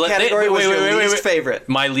 this category was your least favorite.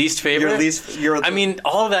 My least favorite? I mean,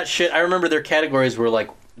 all of that shit, I remember their categories were like,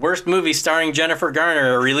 worst movie starring Jennifer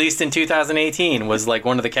Garner released in 2018 was like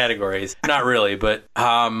one of the categories. Not really, but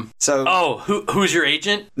who's your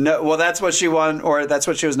agent? No, well, that's what she won, or that's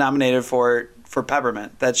what she was nominated for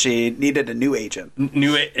Peppermint, that she needed a new agent. And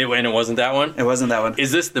it wasn't that one? It wasn't that one.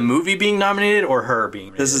 Is this the movie being nominated or her being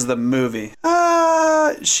nominated? This is the movie.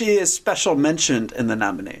 She is special mentioned in the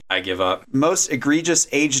nomination. I give up. Most egregious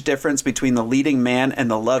age difference between the leading man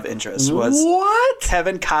and the love interest was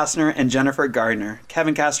Kevin Costner and Jennifer Gardner.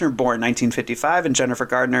 Kevin Costner born 1955 and Jennifer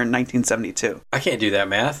Gardner in 1972. I can't do that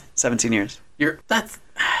math. 17 years.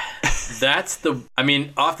 That's the, I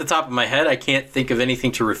mean, off the top of my head, I can't think of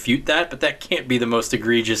anything to refute that, but that can't be the most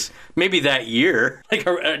egregious. Maybe that year. Like,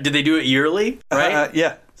 did they do it yearly? Right?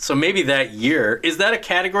 Yeah. So maybe that year. Is that a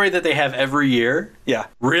category that they have every year? Yeah.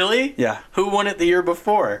 Really? Yeah. Who won it the year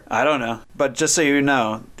before? I don't know. But just so you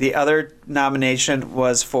know, the other nomination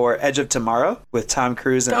was for Edge of Tomorrow with Tom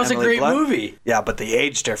Cruise and Emily Blunt. That was a great movie. Yeah, but the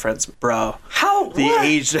age difference, bro. How? The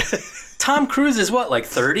age. Tom Cruise is what, like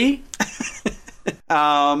 30?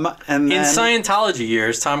 And then, in Scientology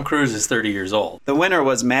years, Tom Cruise is 30 years old. The winner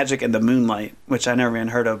was Magic and the Moonlight, which I never even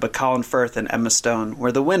heard of, but Colin Firth and Emma Stone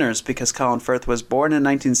were the winners because Colin Firth was born in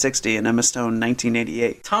 1960 and Emma Stone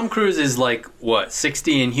 1988. Tom Cruise is like, what,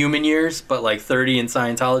 60 in human years, but like 30 in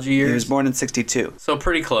Scientology years? He was born in 62. So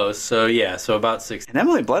pretty close. So yeah, so about 60. And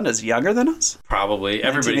Emily Blunt is younger than us? Probably.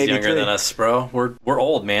 Everybody's younger than us, bro. We're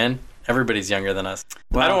old, man. Everybody's younger than us.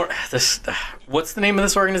 Well, what's the name of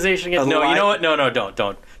this organization again? No, you know what? No,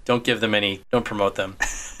 don't give them any. Don't promote them.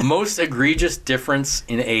 Most egregious difference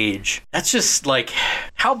in age. That's just like,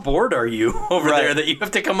 how bored are you over there that you have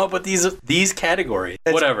to come up with these categories?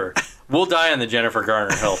 Whatever. We'll die on the Jennifer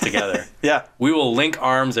Garner hill together. Yeah. We will link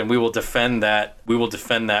arms and we will defend that. We will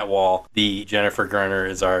defend that wall. The Jennifer Garner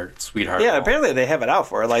is our sweetheart. Yeah, wall. Apparently they have it out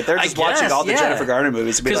for her. Like they're just watching all the Jennifer Garner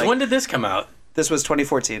movies. Because when did this come out? This was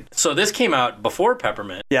 2014. So this came out before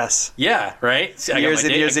Peppermint. Yes. Yeah, right? Years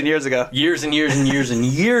and years ago. Years and years and years and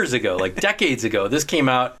years ago, like decades ago. This came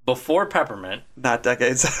out before Peppermint. Not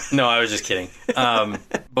decades. No, I was just kidding.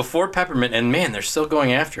 Before Peppermint, and man, they're still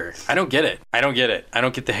going after her. I don't get it. I don't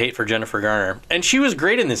get the hate for Jennifer Garner. And she was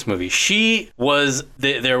great in this movie. She was,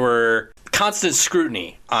 there were constant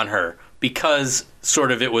scrutiny on her because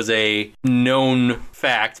sort of it was a known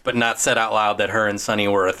fact, but not said out loud, that her and Sonny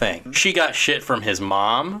were a thing. She got shit from his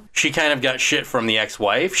mom. She kind of got shit from the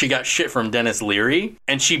ex-wife. She got shit from Dennis Leary,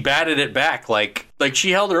 and she batted it back like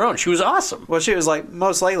she held her own. She was awesome. Well, she was like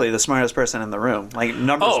most likely the smartest person in the room, like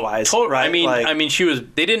numbers wise. Totally. Right? I mean, she was.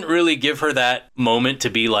 They didn't really give her that moment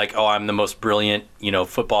to be like, oh, I'm the most brilliant,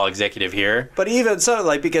 football executive here. But even so,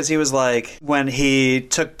 like, because he was like, when he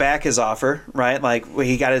took back his offer, right? Like when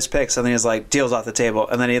he got his picks, and then he was like, deal's off the table,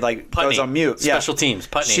 and then he like goes on mute. Special teams,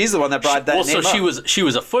 Putney. She's the one that brought that name up. So she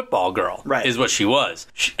was a football girl, right? Is what she was,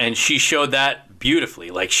 and she showed that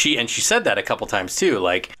beautifully. Like she said that a couple times too.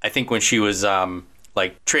 Like I think when she was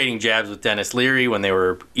like trading jabs with Dennis Leary when they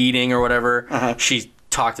were eating or whatever, she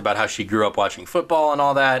talked about how she grew up watching football and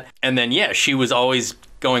all that. And then she was always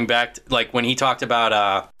going back to, like when he talked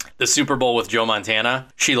about the Super Bowl with Joe Montana,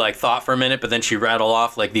 she like thought for a minute, but then she rattled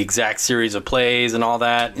off like the exact series of plays and all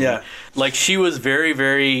that. Yeah. Like she was very,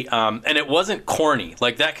 very, and it wasn't corny.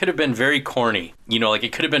 Like that could have been very corny. Like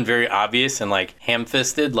it could have been very obvious and like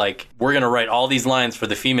ham-fisted. Like we're going to write all these lines for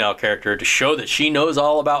the female character to show that she knows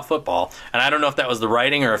all about football. And I don't know if that was the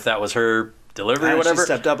writing or if that was her delivery or whatever. She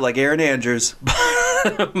stepped up like Aaron Andrews.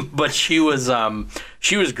 But she was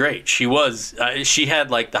great. She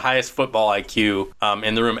had like the highest football IQ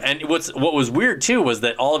in the room. And what was weird too was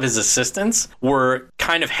that all of his assistants were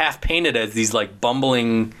kind of half painted as these like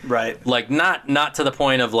bumbling, right? Like not to the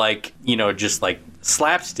point of like, just like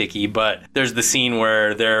slapsticky, but there's the scene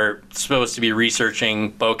where they're supposed to be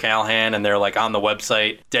researching Bo Callahan and they're like on the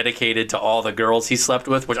website dedicated to all the girls he slept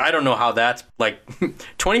with, which I don't know how that's like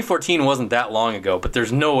 2014 wasn't that long ago, but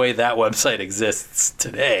there's no way that website exists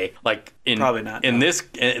today. Like Probably not. In this,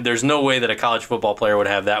 there's no way that a college football player would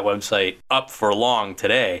have that website up for long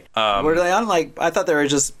today. Were they on, like, I thought they were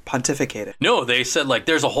just pontificating. No, they said, like,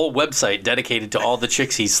 there's a whole website dedicated to all the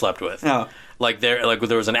chicks he's slept with. Oh. Like there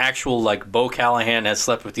was an actual, like, Bo Callahan has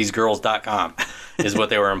slept with these girls.com is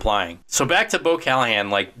what they were implying. So back to Bo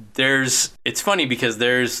Callahan, like, it's funny because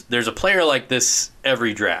there's a player like this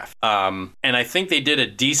every draft. And I think they did a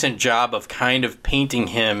decent job of kind of painting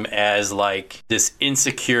him as, like, this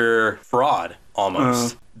insecure fraud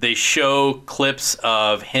almost. They show clips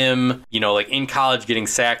of him, like in college getting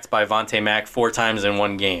sacked by Vontae Mack 4 times in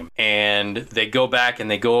one game. And they go back and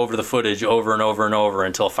they go over the footage over and over and over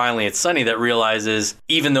until finally it's Sonny that realizes,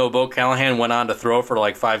 even though Bo Callahan went on to throw for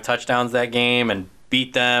like 5 touchdowns that game and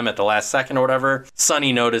beat them at the last second or whatever,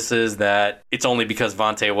 Sonny notices that it's only because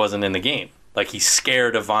Vontae wasn't in the game. Like, he's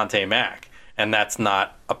scared of Vontae Mack. And that's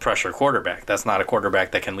not a pressure quarterback. That's not a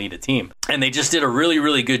quarterback that can lead a team. And they just did a really,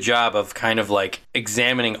 really good job of kind of like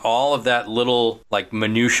examining all of that little like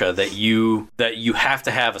minutia that you have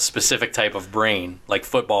to have a specific type of brain, like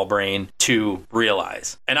football brain, to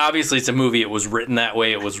realize. And obviously it's a movie. It was written that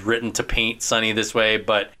way. It was written to paint Sonny this way.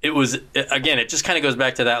 But it was, again, it just kind of goes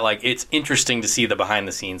back to that, like, it's interesting to see the behind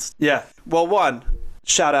the scenes. Yeah. Well,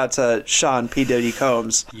 shout out to Sean P. Diddy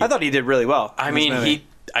Combs. I thought he did really well. I mean,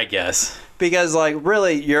 I guess. Because, like,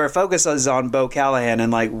 really, your focus is on Bo Callahan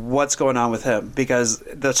and, like, what's going on with him. Because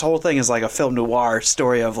this whole thing is, like, a film noir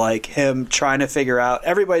story of, like, him trying to figure out,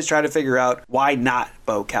 everybody's trying to figure out why not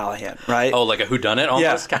Bo Callahan, right? Oh, like a whodunit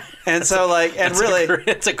almost? Yeah. And so, like, and really...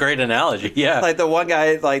 It's a great analogy, yeah. Like, the one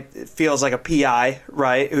guy, like, feels like a PI,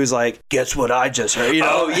 right? Who's like, guess what I just heard,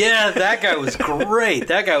 Oh, yeah, that guy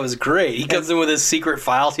was great. He comes in with his secret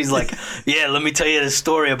files. He's like, yeah, let me tell you the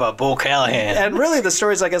story about Bo Callahan. And really, the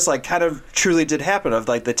stories, I guess, like, kind of truly did happen, of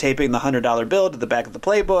like the taping the $100 bill to the back of the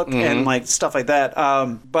playbook and like stuff like that.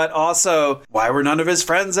 But also, why were none of his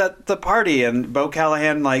friends at the party? And Bo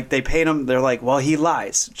Callahan, like, they paint him, they're like, well, he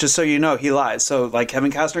lies. Just so you know, he lies. So like Kevin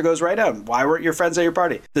Costner goes right out. Why weren't your friends at your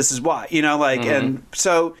party? This is why, and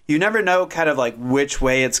so you never know kind of like which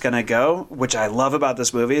way it's going to go, which I love about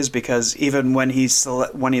this movie is because even when he's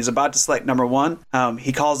about to select number 1,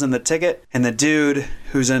 he calls in the ticket, and the dude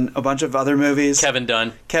who's in a bunch of other movies, Kevin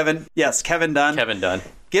Dunn,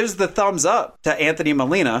 gives the thumbs up to Anthony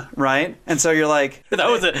Molina, right? And so you're like...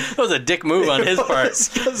 That was a dick move on his part.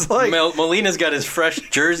 Like, Molina's got his fresh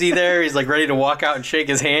jersey there. He's like ready to walk out and shake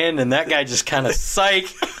his hand, and that guy just kind of psych.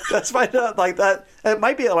 That's my... Like that... It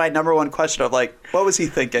might be my number one question of like, what was he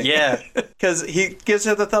thinking? Yeah. Because he gives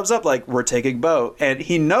him the thumbs up like, we're taking Bo. And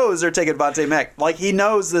he knows they're taking Vontae Mack. Like, he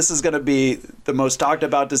knows this is going to be the most talked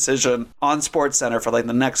about decision on SportsCenter for like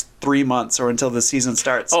the next 3 months or until the season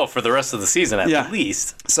starts. Oh, for the rest of the season at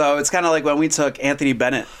least. So it's kind of like when we took Anthony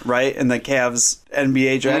Bennett, right, in the Cavs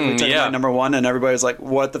NBA draft. We took him at number 1 and everybody was like,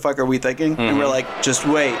 what the fuck are we thinking? And we're like, just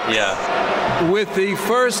wait. Yeah. With the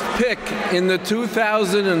first pick in the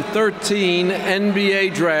 2013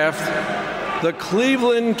 NBA Draft, the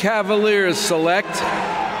Cleveland Cavaliers select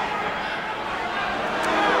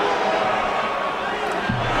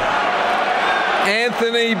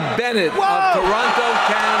Anthony Bennett of Toronto,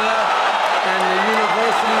 Canada, and the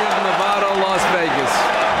University of Nevada, Las Vegas.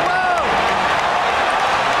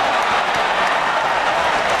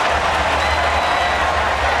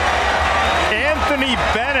 Anthony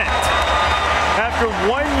Bennett, after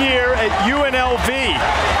 1 year at UNLV,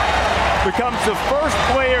 becomes the first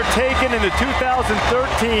player taken in the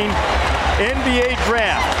 2013 NBA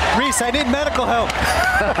Draft. Reese, I need medical help.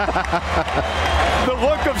 The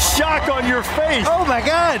look of shock on your face. Oh my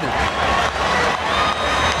God.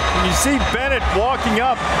 And you see Bennett walking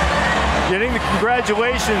up, getting the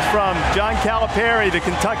congratulations from John Calipari, the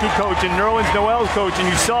Kentucky coach, and Nerlens Noel's coach, and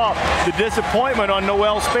you saw the disappointment on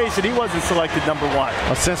Noel's face that he wasn't selected number 1.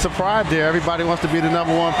 A sense of pride there. Everybody wants to be the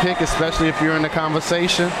number 1 pick, especially if you're in the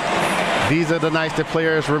conversation. These are the nights that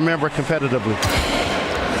players remember competitively.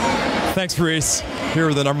 Thanks, Reese. Here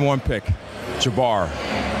are the number 1 pick. Jabbar,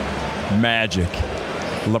 Magic,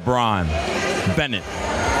 LeBron, Bennett.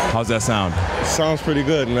 How's that sound? Sounds pretty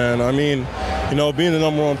good, man. I mean, being the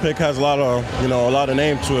number 1 pick has a lot of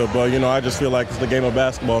name to it, but, I just feel like it's the game of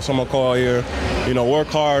basketball. So I'm going to call here, work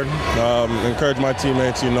hard, encourage my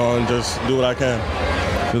teammates, and just do what I can.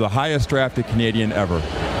 You're the highest drafted Canadian ever.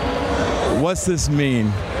 What's this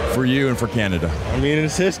mean for you and for Canada? I mean,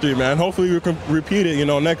 it's history, man. Hopefully we can repeat it,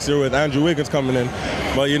 next year with Andrew Wiggins coming in.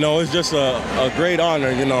 But, it's just a great honor,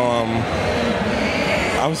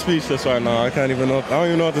 I'm speechless right now. I don't even know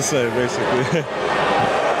what to say, basically.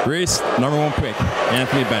 Reese, number 1 pick,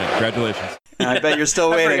 Anthony Bennett. Congratulations. I bet you're still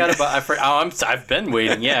waiting. I've been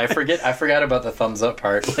waiting. Yeah, I forgot about the thumbs up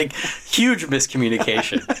part. Like, huge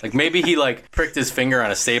miscommunication. Like, maybe he like pricked his finger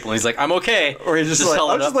on a staple and he's like, I'm okay. Or he's just like,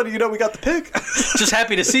 I'm just letting you know we got the pick. Just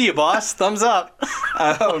happy to see you, boss. Thumbs up.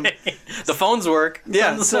 The phones work.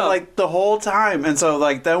 Yeah, Thumbs so up. like the whole time. And so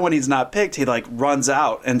like then when he's not picked, he like runs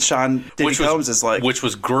out and Sean Diddy Combs is like... Which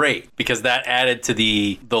was great because that added to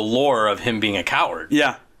the lore of him being a coward.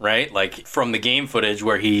 Yeah. Right? Like from the game footage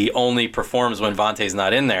where he only performs when Vontae's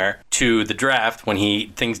not in there to the draft when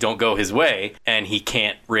things don't go his way and he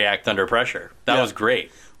can't react under pressure. That was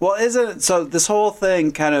great. Well, so this whole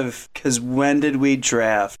thing kind of, because when did we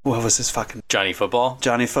draft? What was this fucking... Johnny Football?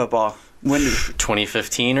 Johnny Football. When did...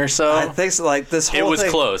 2015 or so? I think so. Like this whole thing... It was thing,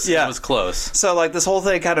 close. Yeah. It was close. So like this whole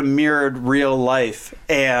thing kind of mirrored real life.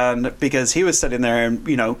 And because he was sitting there and,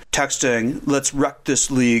 texting, let's wreck this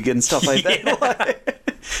league and stuff like that.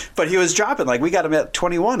 But he was dropping. Like, we got him at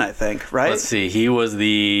 21, I think, right? Let's see. He was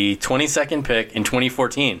the 22nd pick in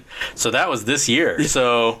 2014. So that was this year.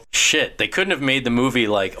 So, shit. They couldn't have made the movie,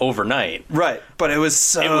 like, overnight. Right. But it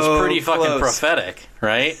was It was pretty fucking prophetic,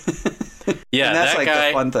 right? Yeah, and that's that like guy,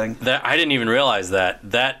 the fun thing. I didn't even realize that.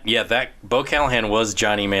 Bo Callahan was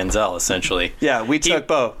Johnny Manziel, essentially. Yeah, we took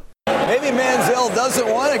Bo. Maybe Manziel doesn't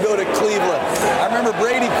want to go to Cleveland. I remember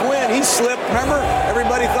Brady Quinn. He slipped. Remember?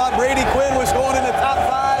 Everybody thought Brady Quinn was going in the top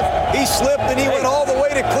 5. He slipped and he went all the way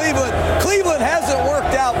to Cleveland. Cleveland hasn't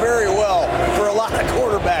worked out very well for a lot of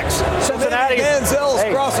quarterbacks. So maybe Manziel's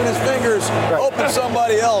crossing his fingers, hoping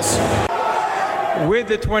somebody else. With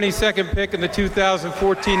the 22nd pick in the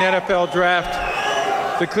 2014 NFL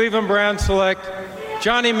Draft, the Cleveland Browns select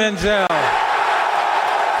Johnny Manziel,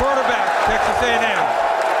 quarterback, Texas A&M.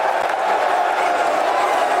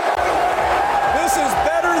 This is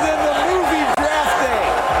better than the movie Draft Day.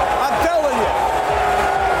 I'm telling you.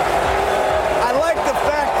 I like the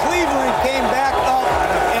fact Cleveland came back up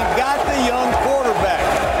and got the young quarterback.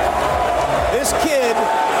 This kid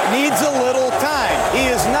needs a little time.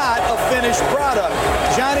 He is not a finished product.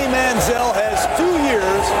 Johnny Manziel has 2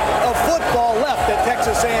 years of football left at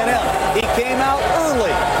Texas A&M. He came out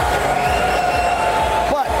early.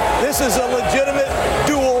 But this is a legitimate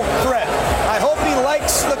dual threat. I hope he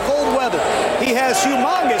likes the cold weather. He has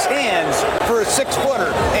humongous hands for a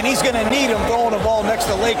 6-footer, and he's going to need him throwing the ball next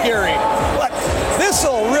to Lake Erie. But this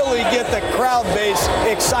will really get the crowd base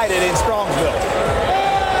excited in Strongsville.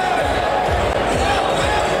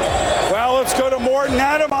 Well, let's go to Morton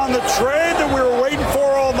Adam on the trade that we were waiting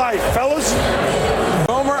for all night. Fellas?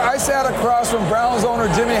 Homer, I sat across from Browns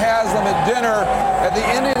owner Jimmy Haslam at dinner at the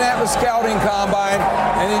Indianapolis Scouting Combine,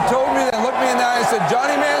 and he told me, and looked me in the eye and said,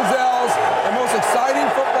 Johnny Manziel's the most exciting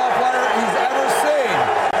football player he's ever seen.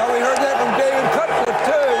 Now, we heard that from David Cutcliffe,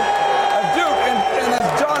 too, of Duke, and as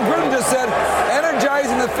John Gruden just said,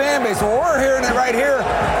 energizing the fan base. Well, we're hearing it right here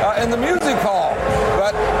in the music hall.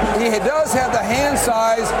 But he does have the hand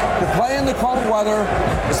size to play in the cold weather,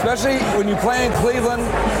 especially when you play in Cleveland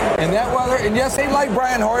in that weather. And yes, they like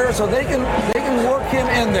Brian Hoyer, so they can work him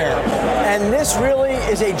in there. And this really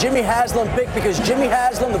is a Jimmy Haslam pick because Jimmy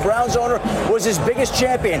Haslam, the Browns owner, was his biggest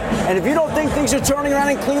champion. And if you don't think things are turning around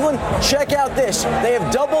in Cleveland, check out this. They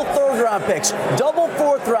have double third-round picks, double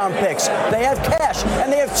fourth-round picks. They have cash,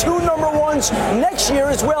 and they have 2 number 1s next year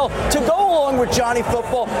as well to go along with Johnny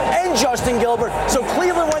Football and Justin Gilbert. So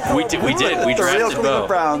Cleveland went through We did. We drafted Bo.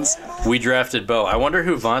 Browns. We drafted Bo. I wonder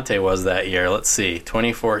who Vontae was that year. Let's see.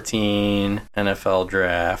 2014 NFL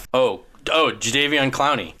Draft. Oh, Jadeveon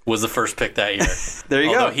Clowney was the first pick that year. There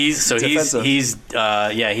you go. He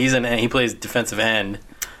plays defensive end.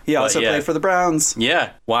 He also played for the Browns.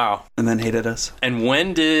 Yeah. Wow. And then hated us. And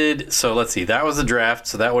let's see, that was the draft,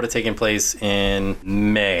 so that would have taken place in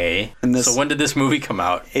May. So when did this movie come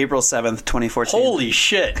out? April 7th, 2014. Holy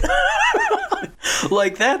shit.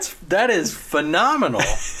 Like that is phenomenal.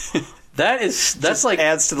 That's like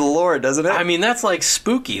adds to the lore, doesn't it? I mean, that's like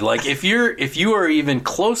spooky. Like if you are even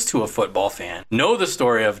close to a football fan, know the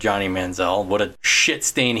story of Johnny Manziel, what a shit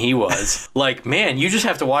stain he was. Like, man, you just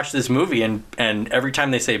have to watch this movie and every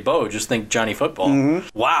time they say Bo, just think Johnny Football.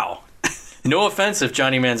 Mm-hmm. Wow. No offense if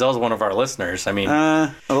Johnny Manziel is one of our listeners. I mean,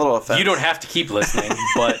 a little offense. You don't have to keep listening,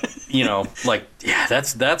 but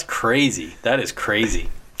that's crazy. That is crazy.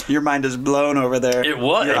 Your mind is blown over there. It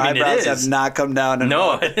was. Your eyebrows have not come down.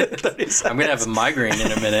 No, I'm going to have a migraine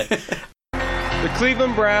in a minute. The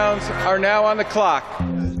Cleveland Browns are now on the clock.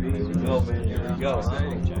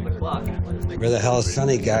 Where the hell is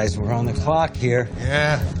Sonny, guys? We're on the clock here.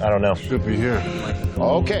 Yeah. I don't know. Should be here.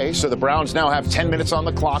 Okay, so the Browns now have 10 minutes on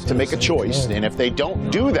the clock to make a choice, and if they don't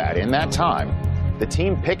do that in that time, The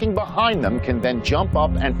team picking behind them can then jump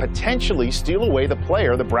up and potentially steal away the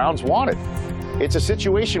player the Browns wanted. It's a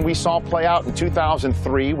situation we saw play out in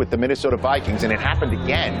 2003 with the Minnesota Vikings, and it happened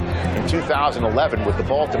again in 2011 with the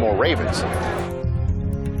Baltimore Ravens.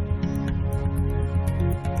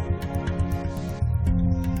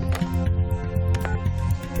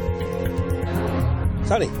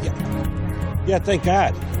 Sonny, yeah, thank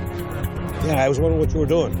God. Yeah, I was wondering what you were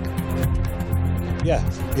doing. Yeah,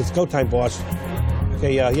 it's go time, boss.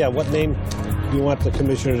 Okay, yeah, what name do you want the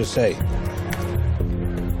commissioner to say?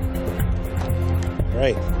 All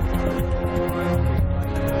right.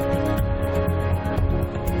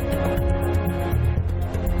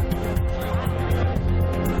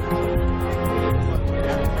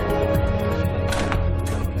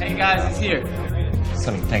 Hey guys, he's here.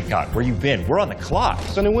 Sonny, thank God. Where you been? We're on the clock.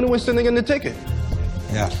 Sonny, when are we sending in the ticket?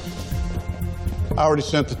 Yeah. I already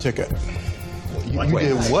sent the ticket. You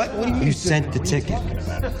did what? What do you mean? You sent the ticket.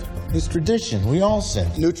 It's tradition. We all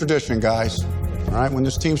sent. New tradition, guys. All right, when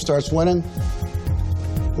this team starts winning,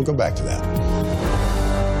 we'll go back to that.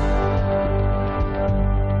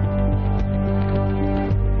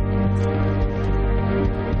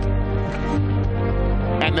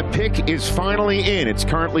 And the pick is finally in. It's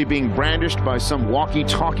currently being brandished by some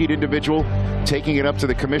walkie-talkied individual, taking it up to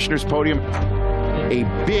the commissioner's podium. A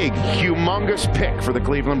big, humongous pick for the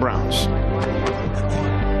Cleveland Browns.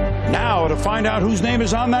 Now, to find out whose name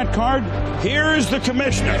is on that card, here is the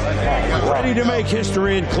commissioner, ready to make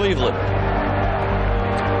history in Cleveland.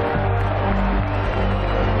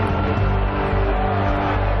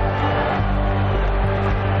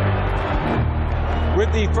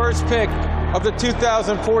 With the first pick of the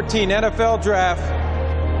 2014 NFL Draft,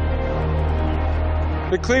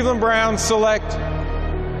 the Cleveland Browns select.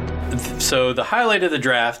 So the highlight of the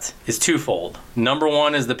draft is twofold. Number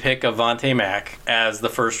one is the pick of Vontae Mack as the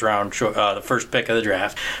first pick of the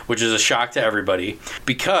draft, which is a shock to everybody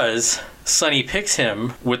because Sonny picks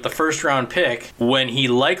him with the first round pick when he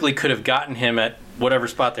likely could have gotten him at whatever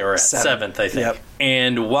spot they were at, seventh, I think. Yep.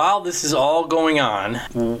 And while this is all going on,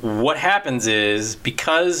 what happens is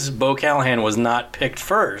because Bo Callahan was not picked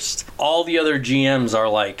first, all the other GMs are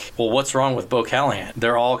like, well, what's wrong with Bo Callahan?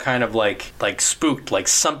 They're all kind of like spooked, like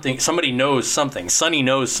somebody knows something. Sonny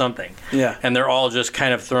knows something. Yeah. And they're all just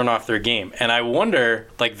kind of thrown off their game. And I wonder,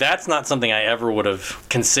 like, that's not something I ever would have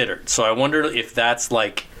considered. So I wonder if that's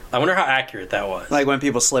like, I wonder how accurate that was. Like when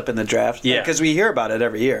people slip in the draft. Yeah. Because we hear about it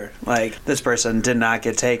every year. Like, this person did not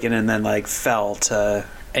get taken and then, like, fell to...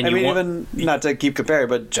 And even not to keep comparing,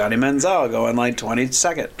 but Johnny Manziel going like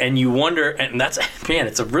 22nd. And you wonder, and that's, man,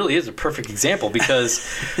 it really is a perfect example because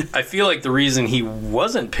I feel like the reason he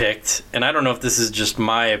wasn't picked, and I don't know if this is just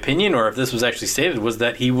my opinion or if this was actually stated, was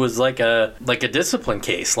that he was like a discipline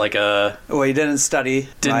case, like a. Well, he didn't study.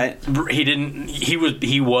 Right?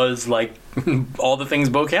 He was like all the things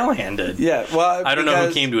Bo Callahan did. Yeah, well, I don't know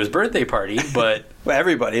who came to his birthday party, but. Well,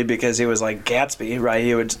 everybody, because he was like Gatsby, right?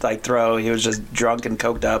 He would like he was just drunk and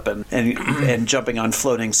coked up and jumping on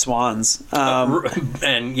floating swans.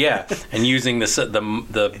 And using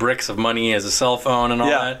the bricks of money as a cell phone and all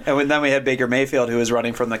that. And then we had Baker Mayfield, who was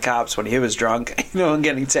running from the cops when he was drunk, and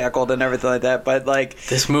getting tackled and everything like that. But like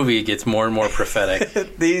this movie gets more and more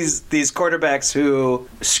prophetic. These quarterbacks who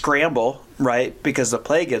scramble. Right, because the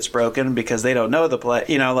play gets broken because they don't know the play,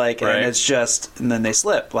 right. And it's just, and then they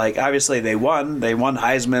slip. Like, obviously they won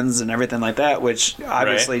Heisman's and everything like that, which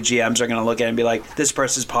obviously right. GMs are going to look at and be like, this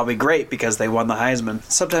person's probably great because they won the Heisman.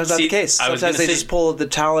 Sometimes not the case. Sometimes they just pull the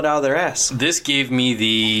talent out of their ass. This gave me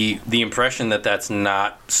the impression that that's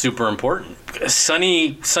not super important.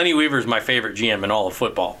 Sonny Weaver is my favorite GM in all of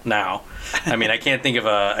football now. I mean, I can't think of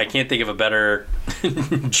a better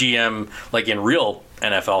GM like in real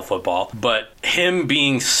NFL football, but him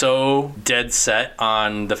being so dead set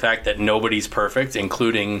on the fact that nobody's perfect,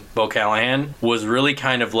 including Bo Callahan, was really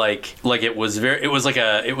kind of like it was like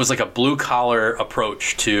a blue collar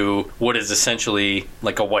approach to what is essentially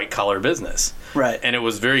like a white collar business. Right. And it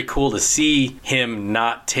was very cool to see him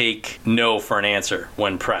not take no for an answer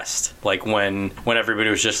when pressed. Like when everybody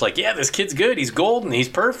was just like, yeah, this kid's good, he's golden, he's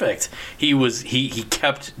perfect. He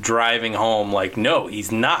kept driving home like, no,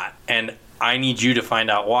 he's not. And I need you to find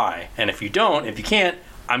out why. And if you can't,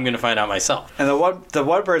 I'm going to find out myself. And the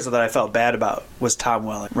one person that I felt bad about was Tom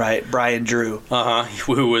Welling, right? Brian Drew.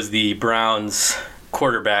 Who was the Browns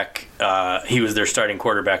quarterback. He was their starting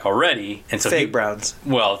quarterback already. And so Browns.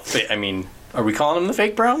 Well, I mean, are we calling them the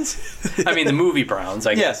fake Browns? I mean, the movie Browns,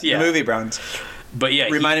 I guess. Yeah, the movie Browns. But yeah.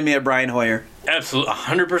 Reminded me of Brian Hoyer. Absolutely,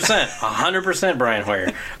 100%. 100% Brian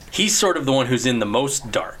Hoyer. he's sort of the one who's in the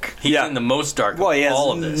most dark. He's in the most dark of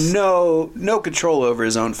all of this. No control over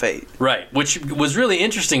his own fate. Right, which was really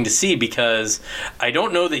interesting to see because I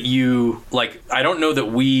don't know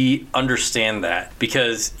that we understand that,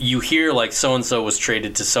 because you hear like so-and-so was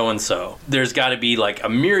traded to so-and-so. There's got to be like a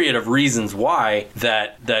myriad of reasons why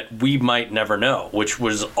that we might never know, which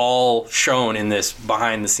was all shown in this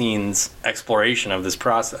behind-the-scenes exploration of this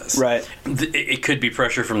process. Right. It could be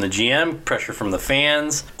pressure from the GM, pressure from the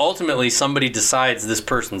fans. Ultimately, somebody decides this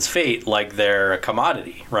person's fate like they're a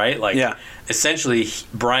commodity, right? Like, essentially,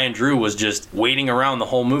 Brian Drew was just waiting around the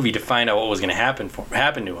whole movie to find out what was going to happen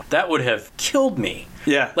to him. That would have killed me.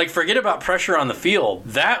 Yeah. Like, forget about pressure on the field.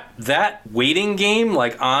 That waiting game,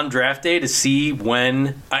 like, on draft day to see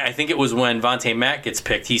when, I think it was when Vontae Mack gets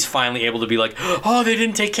picked, he's finally able to be like, oh, they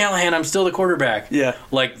didn't take Callahan, I'm still the quarterback. Yeah.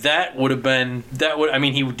 Like, that would have been,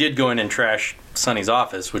 he did go in and trash Sonny's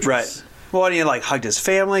office, which was... Well, and he like hugged his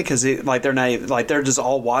family because they're just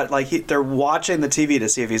all they're watching the TV to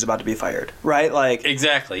see if he's about to be fired, right? Like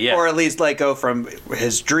exactly, yeah, or at least like go from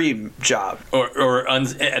his dream job, or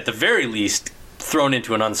at the very least thrown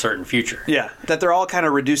into an uncertain future. Yeah, that they're all kind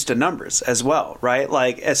of reduced to numbers as well, right?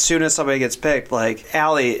 Like as soon as somebody gets picked, like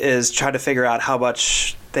Allie is trying to figure out how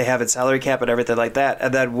much they have in salary cap and everything like that.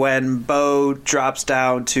 And then when Bo drops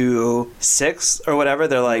down to 6 or whatever,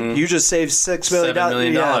 they're like, you just saved $6 million. $7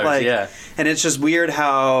 million, yeah. And it's just weird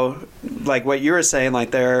how, like what you were saying,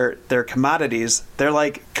 like they're commodities. They're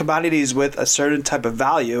like commodities with a certain type of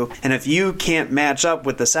value. And if you can't match up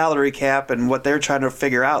with the salary cap and what they're trying to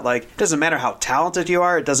figure out, like it doesn't matter how talented you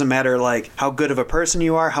are. It doesn't matter like how good of a person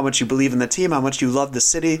you are, how much you believe in the team, how much you love the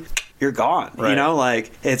city. You're gone. Right. You know,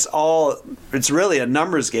 like it's really a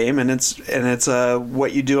numbers game, and it's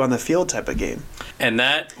what you do on the field type of game. And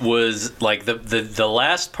that was like the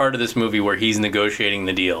last part of this movie where he's negotiating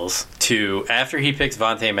the deals to after he picks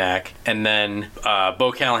Vontae Mack, and then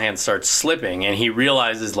Bo Callahan starts slipping, and he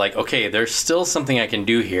realizes like, okay, there's still something I can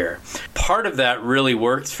do here. Part of that really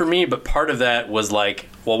worked for me, but part of that was like,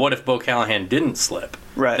 well, what if Bo Callahan didn't slip?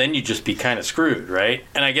 Right. Then you'd just be kind of screwed, right?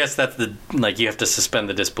 And I guess that's you have to suspend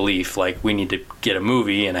the disbelief. Like, we need to get a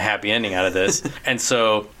movie and a happy ending out of this. And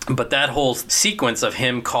so, but that whole sequence of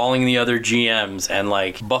him calling the other GMs and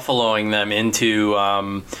like buffaloing them into,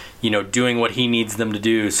 doing what he needs them to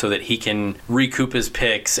do so that he can recoup his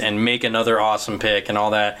picks and make another awesome pick and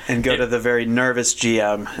all that. And go to the very nervous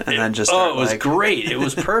GM and then just it was great. It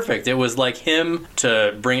was perfect. It was like him,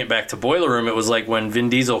 to bring it back to Boiler Room, it was like when Vin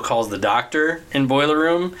Diesel calls the doctor in Boiler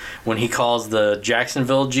Room, when he calls the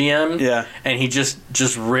Jacksonville GM. Yeah. And he just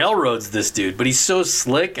railroads this dude. But he's so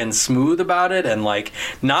slick and smooth about it, and like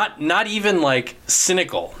not even like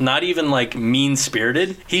cynical, not even like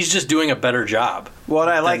mean-spirited. He's just doing a better job. Well,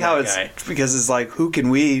 I like how because it's like, who can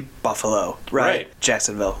we buffalo, right?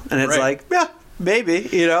 Jacksonville. And it's like, yeah, maybe,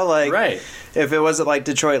 right. If it wasn't like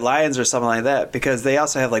Detroit Lions or something like that, because they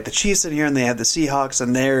also have like the Chiefs in here and they have the Seahawks,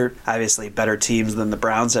 and they're obviously better teams than the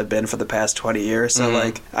Browns have been for the past 20 years. So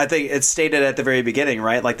like, I think it's stated at the very beginning,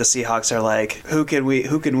 right? Like the Seahawks are like, who can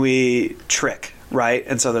we trick? Right,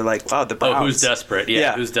 and so they're like, "Wow, the Browns." Oh, who's desperate?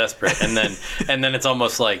 Yeah, who's desperate? And then it's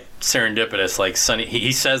almost like serendipitous. Like Sonny,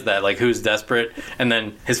 he says that, like, "Who's desperate?" And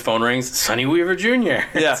then his phone rings. Sonny Weaver Jr. Yeah,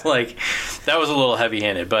 it's like that was a little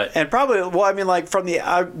heavy-handed, but probably. Well, I mean, like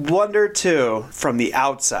I wonder too, from the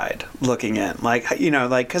outside looking in, like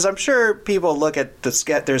because I'm sure people look at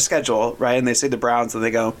their schedule, right, and they see the Browns and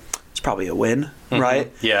they go, it's probably a win, right?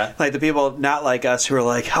 Yeah. Like the people not like us who are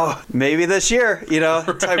like, oh, maybe this year,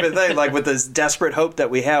 type of thing. Like with this desperate hope that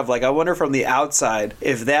we have. Like I wonder from the outside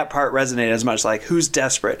if that part resonated as much. Like who's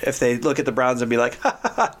desperate? If they look at the Browns and be like, ha,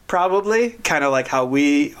 ha, ha. Probably kind of like how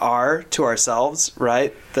we are to ourselves,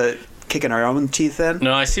 right? Kicking our own teeth in.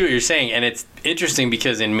 No, I see what you're saying, and it's interesting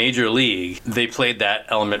because in Major League they played that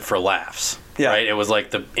element for laughs. Yeah. Right? It was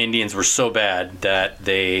like the Indians were so bad that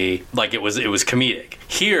they it was comedic.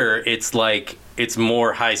 Here it's like it's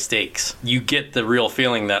more high stakes. You get the real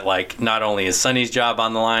feeling that like not only is Sonny's job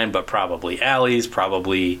on the line, but probably Allie's,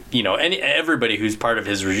 probably everybody who's part of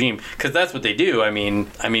his regime, because that's what they do. I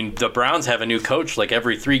mean the Browns have a new coach like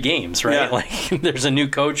every 3 games, right? Yeah. Like there's a new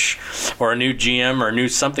coach or a new GM or a new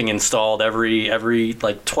something installed every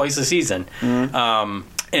like twice a season. Mm-hmm.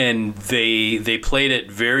 And they played it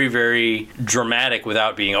very, very dramatic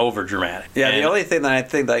without being over dramatic. Yeah, the only thing that I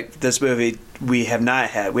think like this movie we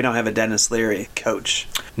don't have a Dennis Leary coach.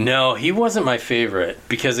 No, he wasn't my favorite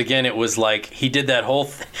because, again, it was like he did that whole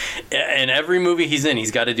in every movie he's in,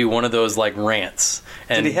 he's got to do one of those like rants.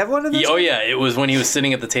 And did he have one of those? Oh yeah, it was when he was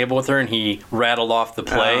sitting at the table with her and he rattled off the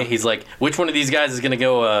play. He's like, which one of these guys is going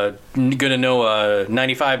to know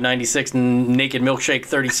 95, 96 naked milkshake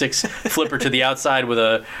 36 flipper to the outside with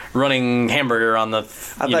a running hamburger on the I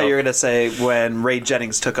thought you were going to say when Ray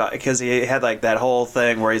Jennings took off, because he had like that whole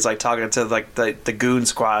thing where he's like talking to like the goon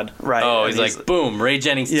squad, right? Oh, and he's like, boom, Ray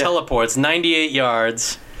Jennings teleports 98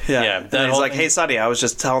 yards. Yeah, and he's like, hey, Sonny, I was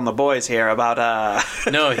just telling the boys here about...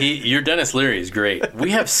 No, your Dennis Leary is great. We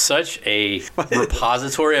have such a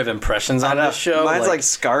repository of impressions on this show. Mine's like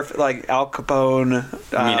like Al Capone.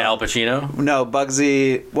 You mean Al Pacino? No,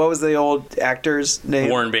 Bugsy. What was the old actor's name?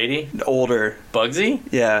 Warren Beatty? Older. Bugsy?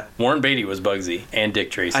 Yeah. Warren Beatty was Bugsy and Dick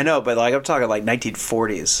Tracy. I know, but like I'm talking like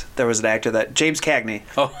 1940s. There was an actor that... James Cagney.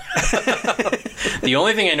 Oh. The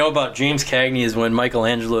only thing I know about James Cagney is when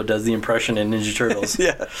Michelangelo does the impression in Ninja Turtles.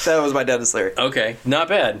 Yeah. That was my Dennis Leary. Okay, not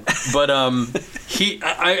bad. But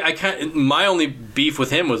my only beef with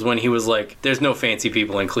him was when he was like, "There's no fancy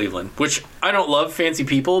people in Cleveland," which I don't love fancy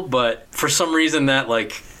people, but for some reason that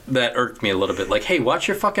irked me a little bit. Like, hey, watch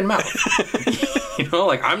your fucking mouth. You know,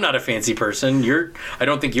 like I'm not a fancy person. I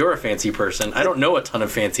don't think you're a fancy person. I don't know a ton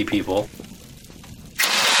of fancy people.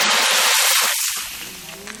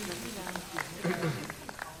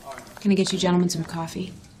 Can I get you gentlemen some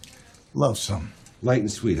coffee? Love some. Light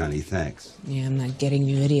and sweet, honey, thanks. Yeah, I'm not getting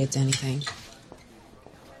you idiots anything.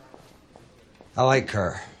 I like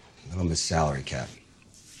her. Little Miss Salary Cap.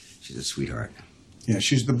 She's a sweetheart. Yeah,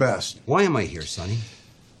 she's the best. Why am I here, Sonny?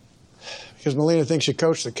 Because Melina thinks you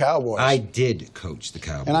coached the Cowboys. I did coach the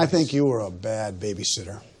Cowboys. And I think you were a bad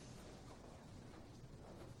babysitter.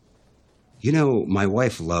 You know, my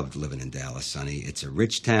wife loved living in Dallas, Sonny. It's a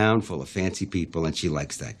rich town full of fancy people, and she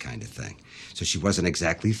likes that kind of thing. So she wasn't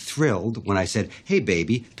exactly thrilled when I said, hey,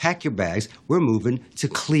 baby, pack your bags. We're moving to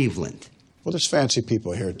Cleveland. Well, there's fancy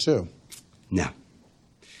people here, too. No,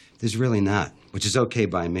 there's really not, which is okay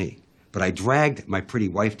by me. But I dragged my pretty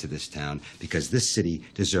wife to this town because this city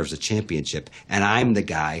deserves a championship, and I'm the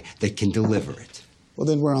guy that can deliver it. Well,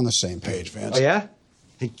 then we're on the same page, Vance. Oh, yeah?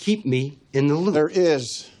 Then keep me in the loop. There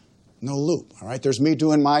is no loop, all right? There's me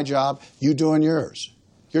doing my job, you doing yours.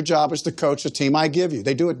 Your job is to coach the team I give you.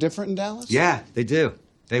 They do it different in Dallas? Yeah, they do.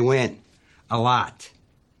 They win. A lot.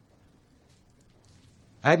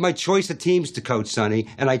 I had my choice of teams to coach, Sonny,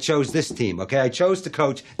 and I chose this team, okay? I chose to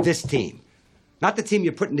coach this team. Not the team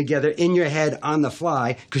you're putting together in your head on the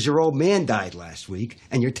fly because your old man died last week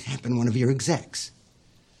and you're tapping one of your execs.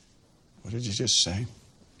 What did you just say?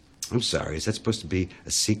 I'm sorry. Is that supposed to be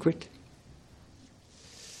a secret?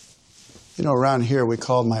 You know, around here we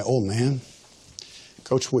called my old man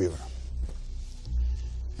Coach Weaver.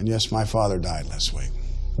 And yes, my father died last week.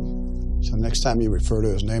 So next time you refer to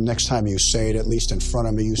his name, next time you say it, at least in front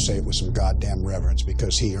of me, you say it with some goddamn reverence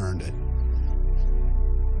because he earned it.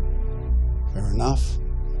 Fair enough?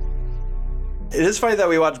 It is funny that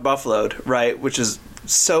we watched Buffaloed, right, which is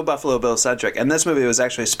so Buffalo Bill-centric. And this movie was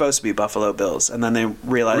actually supposed to be Buffalo Bills. And then they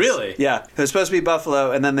realized... Really? Yeah. It was supposed to be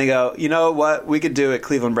Buffalo, and then they go, you know what? We could do it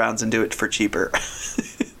Cleveland Browns and do it for cheaper.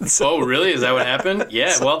 Oh, really? Is that what happened?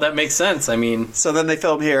 Yeah, well, that makes sense. I mean... So then they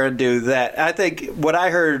film here and do that. I think what I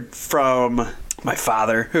heard from my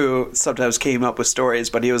father, who sometimes came up with stories,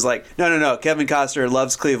 but he was like, no, Kevin Costner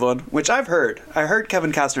loves Cleveland, which I've heard. I heard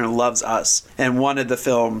Kevin Costner loves us and wanted the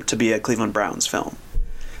film to be a Cleveland Browns film.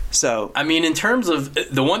 So, I mean, in terms of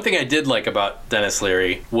the one thing I did like about Dennis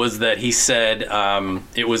Leary was that he said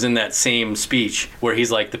it was in that same speech where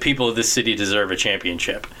he's like, the people of this city deserve a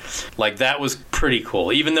championship. Like, that was pretty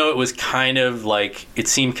cool, even though it was kind of like, it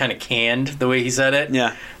seemed kind of canned the way he said it.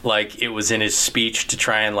 Yeah. Like, it was in his speech to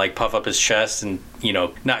try and like puff up his chest and, you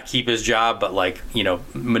know, not keep his job, but like, you know,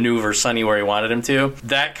 maneuver Sonny where he wanted him to.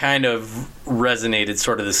 That kind of resonated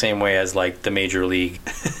sort of the same way as like the major league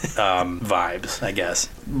vibes, I guess.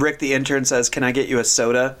 Rick the intern says, can I get you a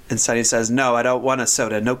soda? And Sonny says, no, I don't want a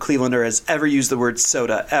soda. No Clevelander has ever used the word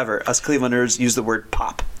soda, ever. Us Clevelanders use the word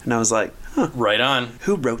pop. And I was like, huh. Right on.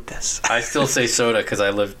 Who wrote this? I still say soda because I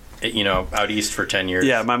lived, you know, out east for 10 years.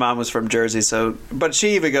 Yeah, my mom was from Jersey, so... But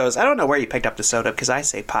she even goes, I don't know where you picked up the soda, because I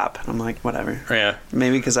say pop. And I'm like, whatever. Yeah.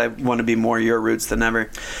 Maybe because I want to be more your roots than ever.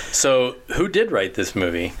 So, who did write this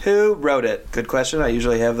movie? Who wrote it? Good question. I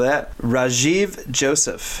usually have that. Rajiv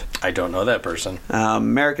Joseph. I don't know that person.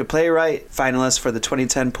 American playwright, finalist for the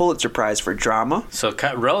 2010 Pulitzer Prize for Drama. So,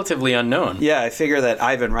 relatively unknown. Yeah, I figure that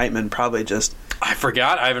Ivan Reitman probably just... I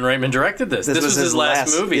forgot Ivan Reitman directed this. This was his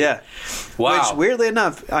last movie. Yeah. Wow. Which, weirdly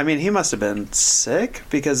enough, I mean, he must have been sick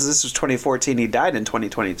because this was 2014. He died in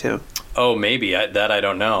 2022. Oh, maybe. That I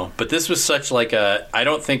don't know. But this was such like a... I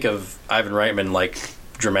don't think of Ivan Reitman like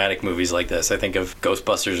dramatic movies like this. I think of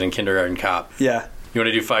Ghostbusters and Kindergarten Cop. Yeah. You want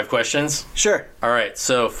to do 5 questions? Sure. All right.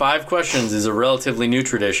 So 5 questions is a relatively new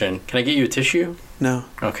tradition. Can I get you a tissue? No.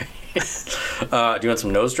 Okay. Do you want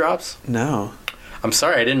some nose drops? No. I'm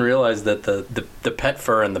sorry, I didn't realize that the pet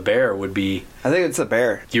fur and the bear would be... I think it's the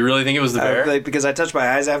bear. Do you really think it was the bear? Because I touched my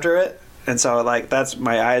eyes after it, and so that's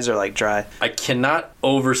my eyes are like dry. I cannot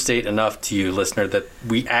overstate enough to you, listener, that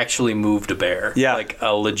we actually moved a bear. Yeah. Like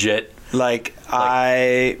a legit...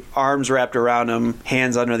 arms wrapped around him,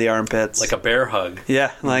 hands under the armpits. Like a bear hug.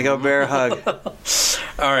 Yeah, like a bear hug.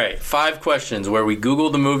 All right, 5 questions where we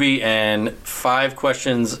Google the movie and 5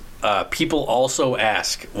 questions people also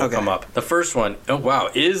ask will come up. The first one, oh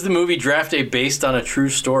wow, is the movie Draft Day based on a true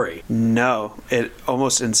story? No, it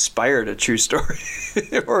almost inspired a true story.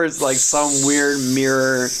 Or it's like some weird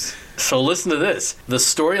mirror... So listen to this. The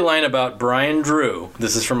storyline about Brian Drew,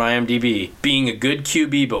 this is from IMDb, being a good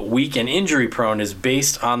QB but weak and injury prone is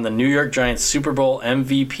based on the New York Giants Super Bowl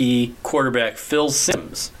MVP quarterback Phil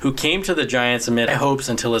Simms, who came to the Giants amid hopes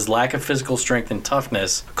until his lack of physical strength and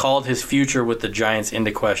toughness called his future with the Giants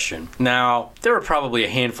into question. Now, there were probably a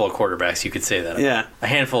handful of quarterbacks you could say that about. Yeah. A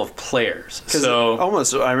handful of players. So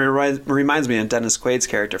almost, I mean, reminds me of Dennis Quaid's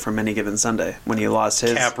character from Any Given Sunday when he lost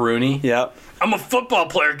his... Cap Rooney? Yep. I'm a football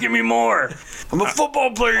player. Give me more. I'm a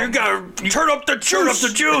football player. You gotta turn up the juice. Turn up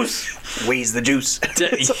the juice. Wheeze the juice.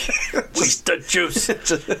 Wheeze the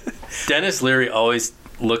juice. Dennis Leary always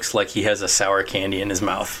looks like he has a sour candy in his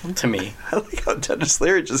mouth to me. I like how Dennis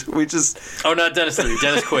Leary Oh, not Dennis Leary.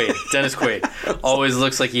 Dennis Quaid. Dennis Quaid always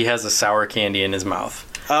looks like he has a sour candy in his mouth.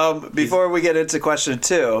 Before we get into question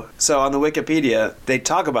 2, so on the Wikipedia, they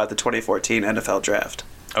talk about the 2014 NFL Draft.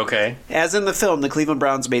 Okay. As in the film, the Cleveland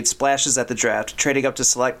Browns made splashes at the draft, trading up to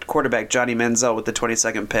select quarterback Johnny Manziel with the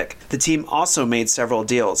 22nd pick. The team also made several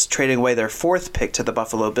deals, trading away their 4th pick to the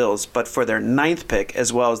Buffalo Bills, but for their 9th pick,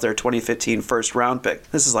 as well as their 2015 first-round pick.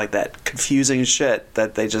 This is like that confusing shit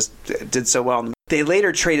that they just did so well. They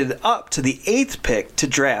later traded up to the 8th pick to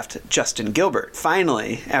draft Justin Gilbert.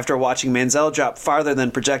 Finally, after watching Manziel drop farther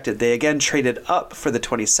than projected, they again traded up for the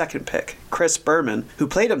 22nd pick. Chris Berman, who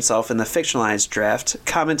played himself in the fictionalized draft,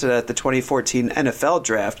 commented at the 2014 NFL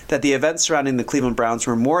Draft that the events surrounding the Cleveland Browns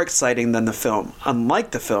were more exciting than the film.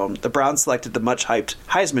 Unlike the film, the Browns selected the much-hyped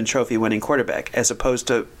Heisman Trophy-winning quarterback, as opposed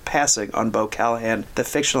to passing on Bo Callahan, the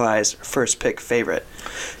fictionalized first-pick favorite.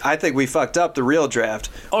 I think we fucked up the real draft.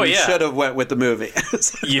 We should have went with the movie.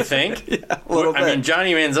 You think? Yeah, a little bit. I mean,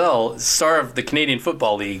 Johnny Manziel, star of the Canadian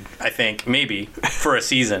Football League, I think, maybe, for a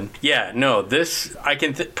season. Yeah, no, this, I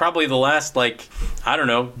can probably the last,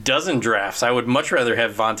 dozen drafts, I would much rather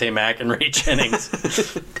have Vontae Mack and Ray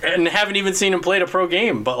Jennings. And haven't even seen him play a pro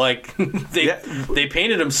game, but, they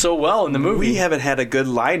painted him so well in the movie. We haven't had a good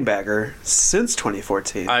linebacker since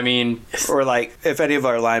 2014. I mean... Or, if any of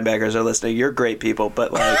our linebackers are listening, you're great people,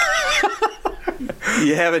 but,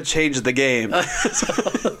 you haven't changed the game.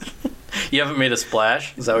 You haven't made a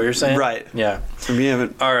splash? Is that what you're saying? Right. Yeah. We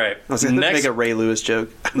haven't. All right. I was going to make a Ray Lewis joke.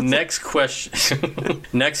 Next question.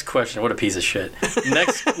 Next question. What a piece of shit.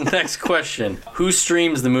 Next question. Who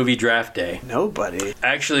streams the movie Draft Day? Nobody.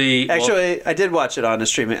 Actually, I did watch it on a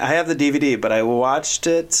streaming. I have the DVD, but I watched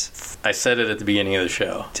it. I said it at the beginning of the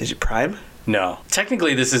show. Did you Prime? No.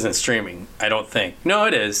 Technically, this isn't streaming, I don't think. No,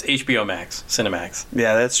 it is. HBO Max. Cinemax.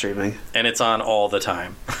 Yeah, that's streaming. And it's on all the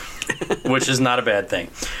time, which is not a bad thing.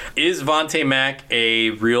 Is Vontae Mack a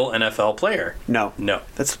real NFL player? No. No.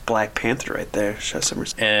 That's Black Panther right there. Show some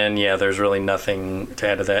respect. And, yeah, there's really nothing to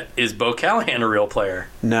add to that. Is Bo Callahan a real player?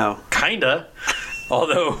 No. Kinda.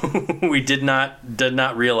 Although we did not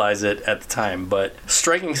realize it at the time, but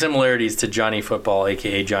striking similarities to Johnny Football,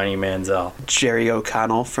 aka Johnny Manziel. Jerry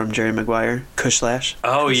O'Connell from Jerry Maguire, Kushlash.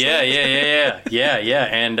 Oh yeah,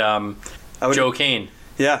 and Joe Kane.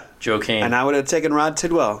 Yeah, Joe Kane. And I would have taken Rod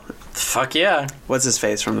Tidwell. Fuck yeah. What's his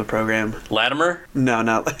face from the program? Latimer? No,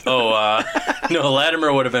 not. No,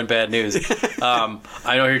 Latimer would have been bad news.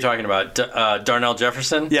 I know who you're talking about. Darnell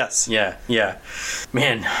Jefferson? Yes. Yeah.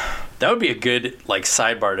 Man, that would be a good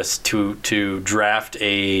sidebar to draft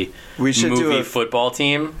a movie football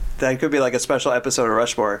team. That could be like a special episode of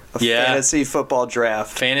Rushmore. A fantasy football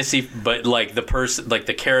draft. Fantasy, but like the person, like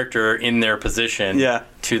the character in their position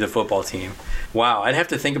to the football team. Wow, I'd have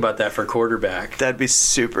to think about that for quarterback. That'd be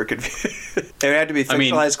super confusing. It would have to be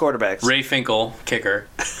fictionalized quarterbacks. Ray Finkel, kicker.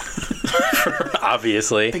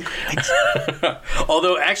 Obviously.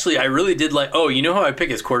 Although, actually, I really did like... Oh, you know how I pick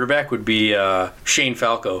his quarterback would be Shane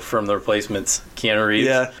Falco from The Replacements, Keanu Reeves.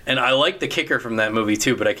 Yeah. And I like the kicker from that movie,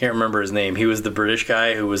 too, but I can't remember his name. He was the British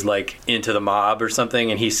guy who was, like, into the mob or something,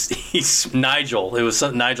 and he's Nigel. It was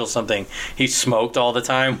Nigel something. He smoked all the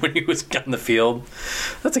time when he was on the field.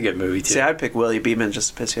 That's a good movie, too. See, I'd pick Willie Beeman just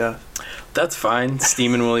to piss you off. That's fine.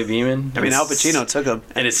 Steamin' Willie Beeman. I mean, Al Pacino took him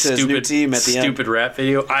and his to his new team at the end. Stupid rap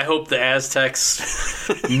video. I hope the Aztecs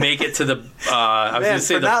make it to the... I was man, gonna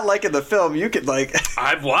say for not liking the film, you could like...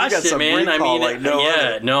 I've watched it, man. I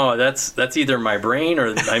mean, no, that's either my brain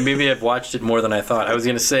or maybe I've watched it more than I thought. I was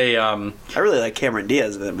going to say... I really like Cameron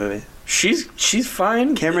Diaz in that movie. She's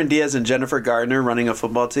fine. Cameron Diaz and Jennifer Gardner running a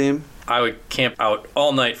football team. I would camp out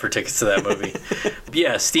all night for tickets to that movie.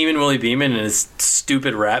 Yeah, Steamin' Willie Beeman and his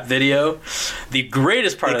stupid rap video. The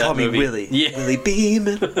greatest part of that movie... They call me Willie. Yeah. Willie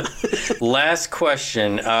Beeman. Last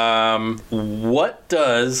question. What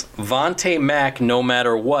does Vontae Mack no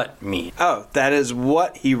matter what mean? Oh, that is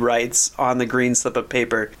what he writes on the green slip of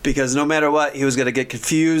paper. Because no matter what, he was going to get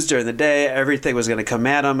confused during the day. Everything was going to come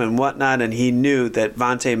at him and whatnot. And he knew that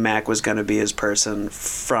Vontae Mack was going to be his person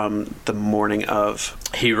from the morning of.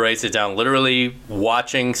 He writes it down, literally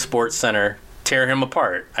watching SportsCenter tear him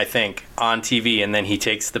apart, I think, on TV, and then he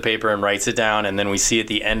takes the paper and writes it down, and then we see at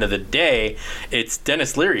the end of the day, it's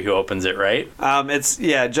Dennis Leary who opens it, right? It's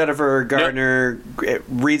Jennifer Gardner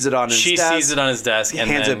reads it on his desk. She sees it on his desk and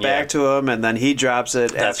hands it back to him, and then he drops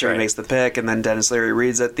it after he makes the pick, and then Dennis Leary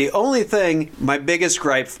reads it. The only thing, my biggest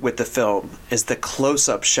gripe with the film is the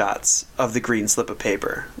close-up shots of the green slip of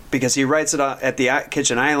paper, because he writes it at the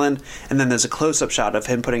kitchen island, and then there's a close-up shot of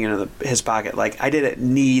him putting it in his pocket. Like, I didn't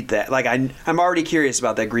need that. Like, I'm already curious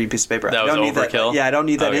about that green piece of paper. That was overkill? I don't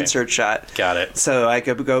need that insert shot. Got it. So I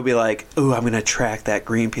could go be like, ooh, I'm going to track that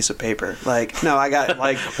green piece of paper. Like, no, I got,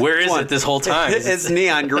 like... Where is it this whole time? It's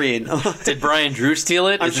neon green. Did Brian Drew steal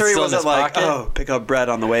it? I'm sure he wasn't like, pick up bread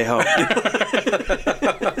on the way home.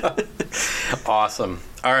 Awesome.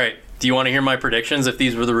 All right. Do you want to hear my predictions if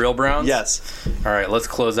these were the real Browns? Yes. All right, let's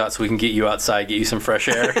close out so we can get you outside, get you some fresh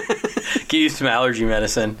air, get you some allergy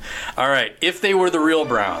medicine. All right, if they were the real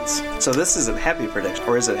Browns. So this isn't happy prediction,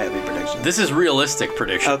 or is it happy prediction? This is realistic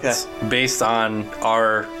predictions based on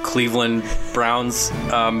our Cleveland Browns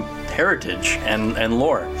heritage and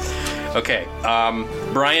lore. Okay,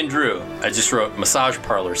 Brian Drew, I just wrote massage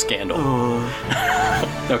parlor scandal.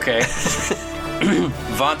 Okay.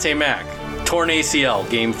 Vontae Mack. Torn ACL,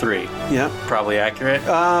 Game 3. Yeah. Probably accurate?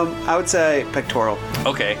 I would say pectoral.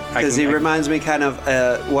 Okay. Because he reminds me kind of,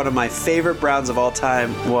 one of my favorite Browns of all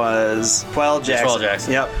time was Twell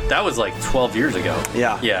Jackson. Yep. That was like 12 years ago.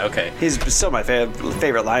 Yeah. Yeah, okay. He's still my favorite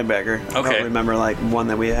linebacker. Okay. I don't remember like one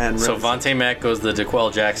that we had. So Vontae Mack goes the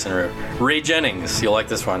DeQuell Jackson route. Ray Jennings, you'll like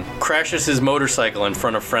this one, crashes his motorcycle in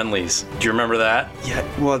front of friendlies. Do you remember that? Yeah.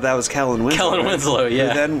 Well, that was Kellen Winslow. Kellen Winslow, yeah.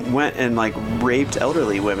 Who then went and like raped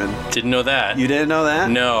elderly women. Didn't know that. You didn't know that?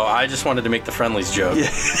 No, I just wanted to make the friendlies joke. Yeah.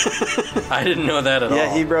 I didn't know that at all.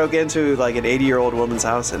 Yeah, he broke into like an 80-year-old woman's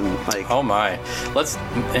house and like... Oh my. Let's...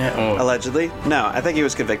 Allegedly? No, I think he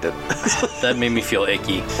was convicted. That made me feel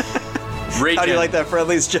icky. How do you like that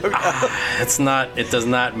friendlies joke? It does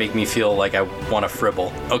not make me feel like I want to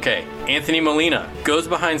fribble. Okay, Anthony Molina goes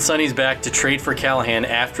behind Sonny's back to trade for Callahan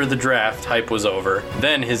after the draft hype was over.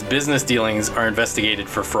 Then his business dealings are investigated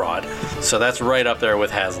for fraud. So that's right up there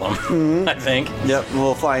with Haslam, I think. Yep, a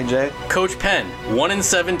little Flying J. Coach Penn,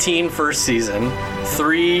 1-17 first season,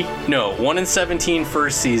 1-17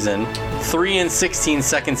 first season, 3-16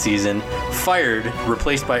 second season, fired,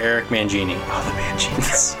 replaced by Eric Mangini. Oh, the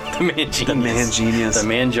Manginius. The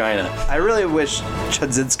Mangina. I really wish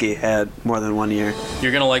Chudzinski had more than 1 year.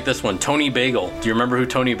 You're going to like this one. Tony Bagel. Do you remember who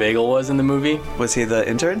Tony Bagel was in the movie? Was he the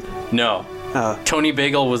intern? No. Tony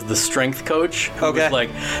Bagel was the strength coach who was like,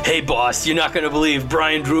 hey, boss, you're not going to believe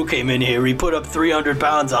Brian Drew came in here. He put up 300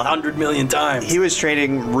 pounds 100 million times. He was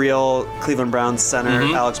training real Cleveland Browns center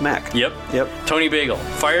Alex Mack. Yep. Tony Bagel,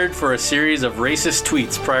 fired for a series of racist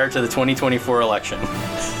tweets prior to the 2024 election.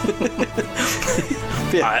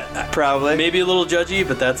 Yeah, probably. Maybe a little judgy,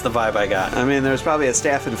 but that's the vibe I got. I mean, there's probably a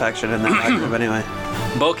staph infection in that group anyway.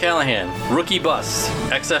 Bo Callahan, rookie bust,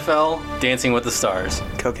 XFL, Dancing with the Stars.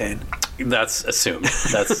 Cocaine. That's assumed.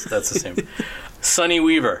 That's assumed. Sonny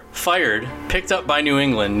Weaver, fired, picked up by New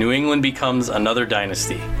England. New England becomes another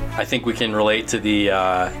dynasty. I think we can relate to the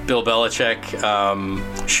Bill Belichick.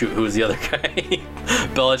 Who was the other guy?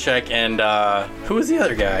 Belichick and who was the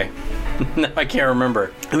other guy? No, I can't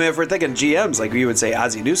remember. I mean, if we're thinking GMs, like we would say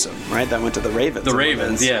Ozzie Newsome, right? That went to the Ravens. The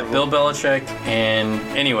Ravens, yeah. Bill Belichick. And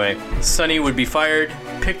anyway, Sonny would be fired,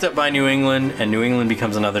 picked up by New England, and New England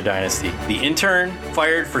becomes another dynasty. The intern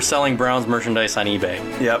fired for selling Browns merchandise on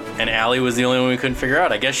eBay. Yep. And Allie was the only one we couldn't figure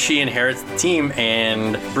out. I guess she inherits the team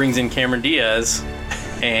and brings in Cameron Diaz,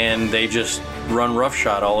 and they just run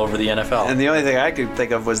roughshod all over the NFL. And the only thing I could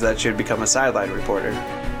think of was that she would become a sideline reporter.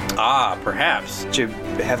 Ah, perhaps. She'd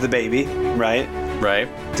have the baby, right? Right.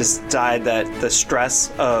 Decide that the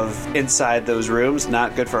stress of inside those rooms,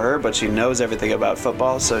 not good for her, but she knows everything about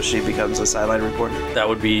football, so she becomes a sideline reporter. That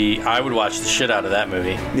would be, I would watch the shit out of that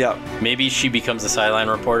movie. Yep. Maybe she becomes a sideline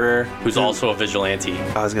reporter who's also a vigilante.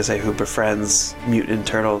 I was going to say who befriends mutant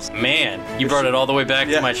turtles. Man, you brought it all the way back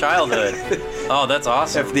to my childhood. Oh, that's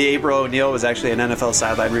awesome. If the April O'Neil was actually an NFL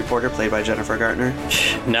sideline reporter played by Jennifer Garner.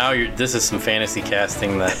 Now this is some fantasy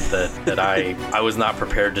casting that I was not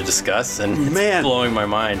prepared to discuss, and it's blowing my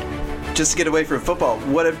mind. Just to get away from football,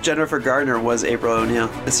 what if Jennifer Garner was April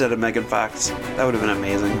O'Neil instead of Megan Fox? That would have been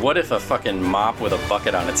amazing. What if a fucking mop with a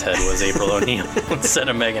bucket on its head was April O'Neil instead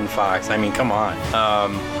of Megan Fox? I mean, come on.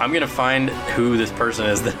 I'm going to find who this person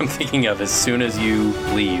is that I'm thinking of as soon as you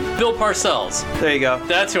leave. Bill Parcells. There you go.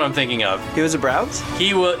 That's who I'm thinking of. He was a Browns?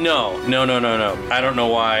 He was, no. I don't know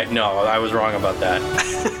why. No, I was wrong about that.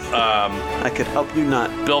 I could help you not.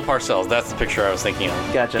 Bill Parcells, that's the picture I was thinking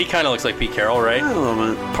of. Gotcha. He kind of looks like Pete Carroll, right? A little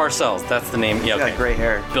bit. Parcells, that's the name. Yeah, He's got gray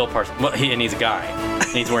hair. Bill Parcells. Well, and he's a guy.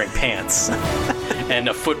 And he's wearing pants. And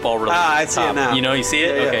a football related I see it now. You know, you see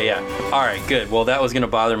it? Yeah, okay, yeah. All right, good. Well, that was going to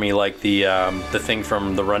bother me like the thing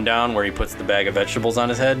from The Rundown where he puts the bag of vegetables on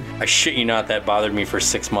his head. I shit you not, that bothered me for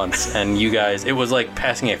 6 months. And you guys, it was like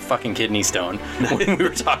passing a fucking kidney stone when we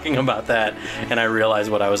were talking about that. And I realized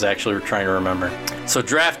what I was actually trying to remember. So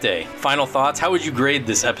draft day, final thoughts. How would you grade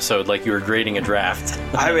this episode like you were grading a draft?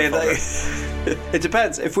 I mean, like... It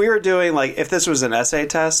depends. If we were doing, like, if this was an essay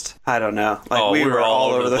test, I don't know. Like, we were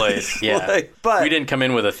all over the place. Yeah. But we didn't come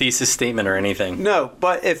in with a thesis statement or anything. No,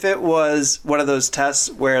 but if it was one of those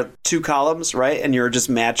tests where 2 columns, right, and you were just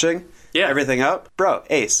matching everything up, bro,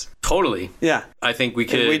 ace. Totally. Yeah. I think we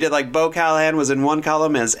could. If we did, like, Bo Callahan was in one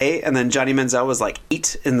column as 8, and then Johnny Manziel was, like,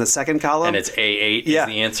 8 in the second column. And it's A8 is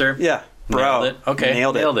the answer? Yeah. Bro. Nailed it. Okay.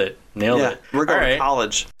 Nailed it. We're going to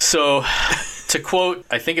college. So... To quote,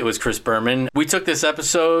 I think it was Chris Berman, we took this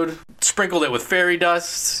episode, sprinkled it with fairy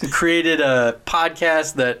dust, created a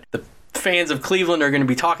podcast that the fans of Cleveland are going to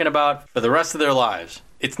be talking about for the rest of their lives.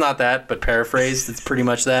 It's not that, but paraphrased, it's pretty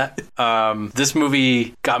much that. This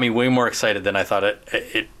movie got me way more excited than I thought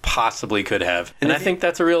it possibly could have. And I think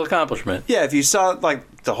that's a real accomplishment. Yeah, if you saw, like,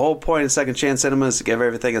 the whole point of Second Chance Cinema is to give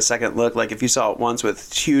everything a second look. Like, if you saw it once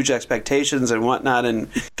with huge expectations and whatnot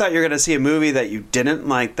and thought you were going to see a movie that you didn't,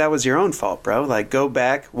 like, that was your own fault, bro. Like, go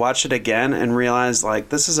back, watch it again, and realize, like,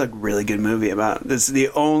 this is a really good movie about... It's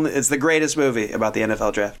the greatest movie about the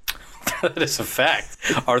NFL draft. That is a fact.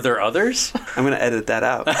 Are there others? I'm going to edit that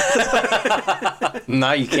out.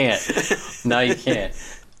 No, you can't.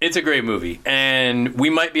 It's a great movie. And we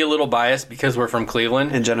might be a little biased because we're from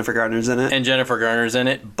Cleveland. And Jennifer Garner's in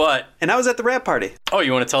it. But... And I was at the rap party. Oh,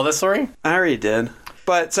 you want to tell this story? I already did.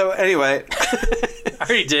 But, so, anyway... I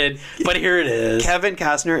already did, but here it is. Kevin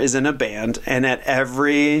Costner is in a band, and at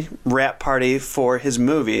every rap party for his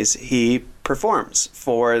movies, he performs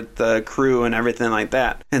for the crew and everything like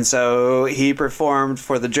that. And so he performed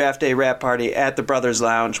for the draft day rap party at the Brothers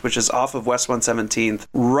Lounge, which is off of West 117th,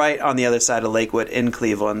 right on the other side of Lakewood in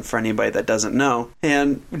Cleveland, for anybody that doesn't know.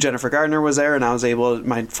 And Jennifer Gardner was there, and I was able,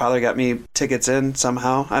 my father got me tickets in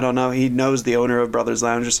somehow. I don't know. He knows the owner of Brothers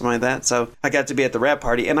Lounge or something like that. So I got to be at the rap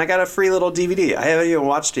party, and I got a free little DVD. I haven't even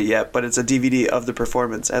watched it yet, but it's a DVD of the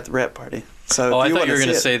performance at the rap party. So I thought you were going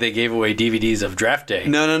to say they gave away DVDs of Draft Day.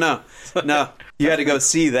 No. You had to go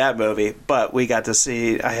see that movie, but we got to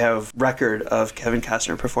see, I have record of Kevin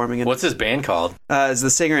Costner performing in it. What's his band called? Is the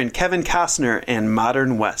singer in Kevin Costner and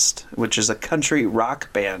Modern West, which is a country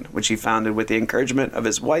rock band, which he founded with the encouragement of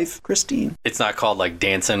his wife, Christine. It's not called like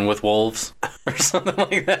Dancing with Wolves or something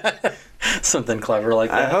like that? Something clever like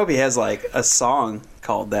that? I hope he has like a song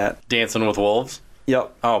called that. Dancing with Wolves?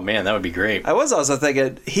 Yep. Oh, man, that would be great. I was also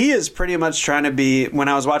thinking, he is pretty much trying to be, when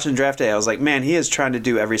I was watching Draft Day, I was like, man, he is trying to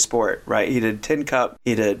do every sport, right? He did Tin Cup,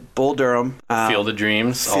 he did Bull Durham. Field of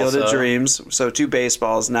Dreams. Field of Dreams, so 2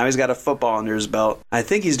 baseballs. Now he's got a football under his belt. I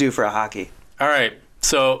think he's due for a hockey. All right,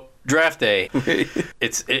 so Draft Day.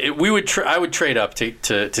 I would trade up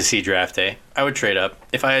to see Draft Day. I would trade up.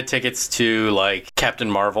 If I had tickets to, like, Captain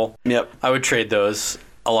Marvel, yep, I would trade those.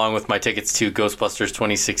 along with my tickets to Ghostbusters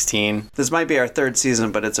 2016. This might be our third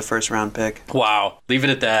season, but it's a first-round pick. Wow. Leave it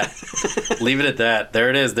at that. Leave it at that. There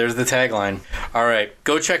it is. There's the tagline. All right.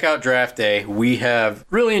 Go check out Draft Day. We have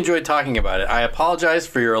really enjoyed talking about it. I apologize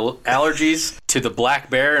for your allergies to the black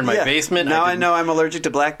bear in my basement. Now I know I'm allergic to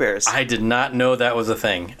black bears. I did not know that was a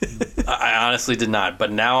thing. I honestly did not.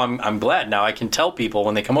 But now I'm glad. Now I can tell people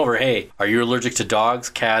when they come over, hey, are you allergic to dogs,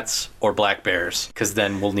 cats, or black bears? Because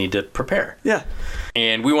then we'll need to prepare. Yeah.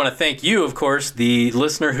 And we want to thank you, of course, the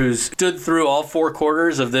listener who's stood through all 4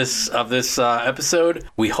 quarters of this episode.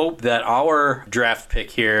 We hope that our draft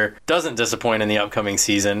pick here doesn't disappoint in the upcoming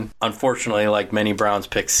season. Unfortunately, like many Browns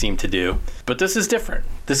picks seem to do. But this is different.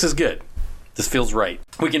 This is good. This feels right.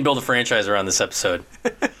 We can build a franchise around this episode.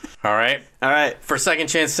 All right? All right. For Second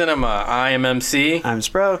Chance Cinema, I am MC. I'm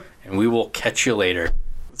Spro. And we will catch you later.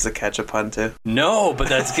 It's a catch a pun, too. No, but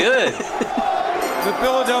that's good. The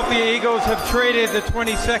Philadelphia Eagles have traded the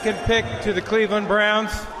 22nd pick to the Cleveland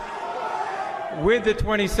Browns. With the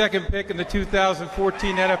 22nd pick in the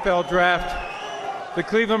 2014 NFL Draft, the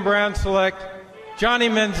Cleveland Browns select Johnny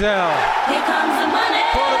Manziel. Here comes the money.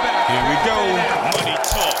 Quarterback. Here we go. Money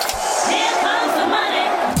talk. Here comes the money.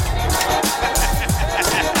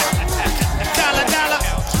 Dollar, dollar.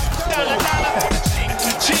 Dollar, dollar.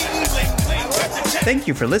 Thank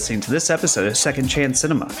you for listening to this episode of Second Chance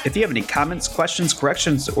Cinema. If you have any comments, questions,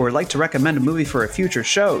 corrections, or would like to recommend a movie for a future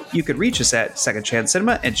show, you could reach us at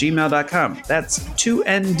secondchancecinema@gmail.com. That's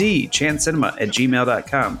 2ND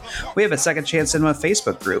chancecinema@gmail.com. We have a Second Chance Cinema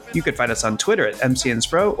Facebook group. You can find us on Twitter at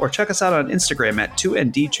MCNSPro or check us out on Instagram at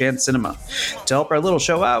 2ND Chance Cinema. To help our little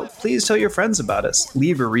show out, please tell your friends about us.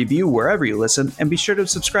 Leave a review wherever you listen, and be sure to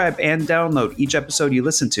subscribe and download each episode you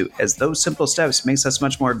listen to, as those simple steps makes us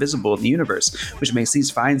much more visible in the universe, which makes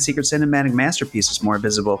these fine secret cinematic masterpieces more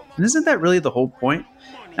visible. And isn't that really the whole point?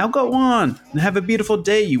 Now go on and have a beautiful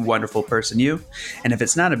day, you wonderful person, you. And if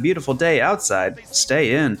it's not a beautiful day outside,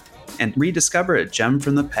 stay in and rediscover a gem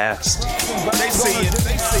from the past. They see it.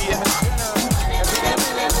 They see it.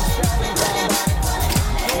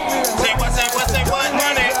 Say what,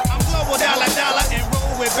 money. I'm global dollar and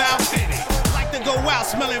roll without pity. Like to go out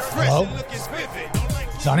smelling fresh and looking spiffy.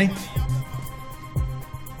 Sonny?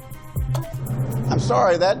 I'm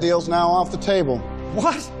sorry, that deal's now off the table.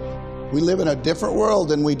 What? We live in a different world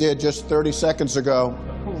than we did just 30 seconds ago.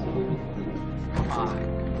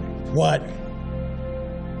 What?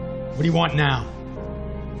 What do you want now?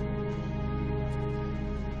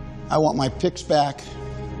 I want my picks back,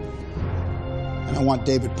 and I want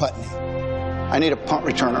David Putney. I need a punt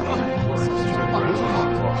returner.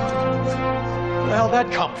 Where the hell did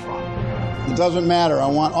that come from? It doesn't matter. I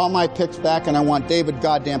want all my picks back, and I want David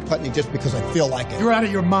goddamn Putney just because I feel like it. You're out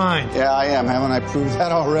of your mind. Yeah, I am. Haven't I proved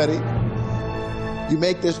that already? You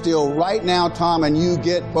make this deal right now, Tom, and you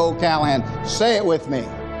get Bo Callahan. Say it with me.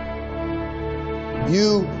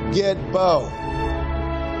 You get Bo.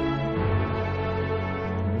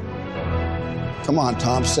 Come on,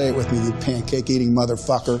 Tom, say it with me, you pancake-eating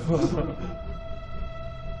motherfucker.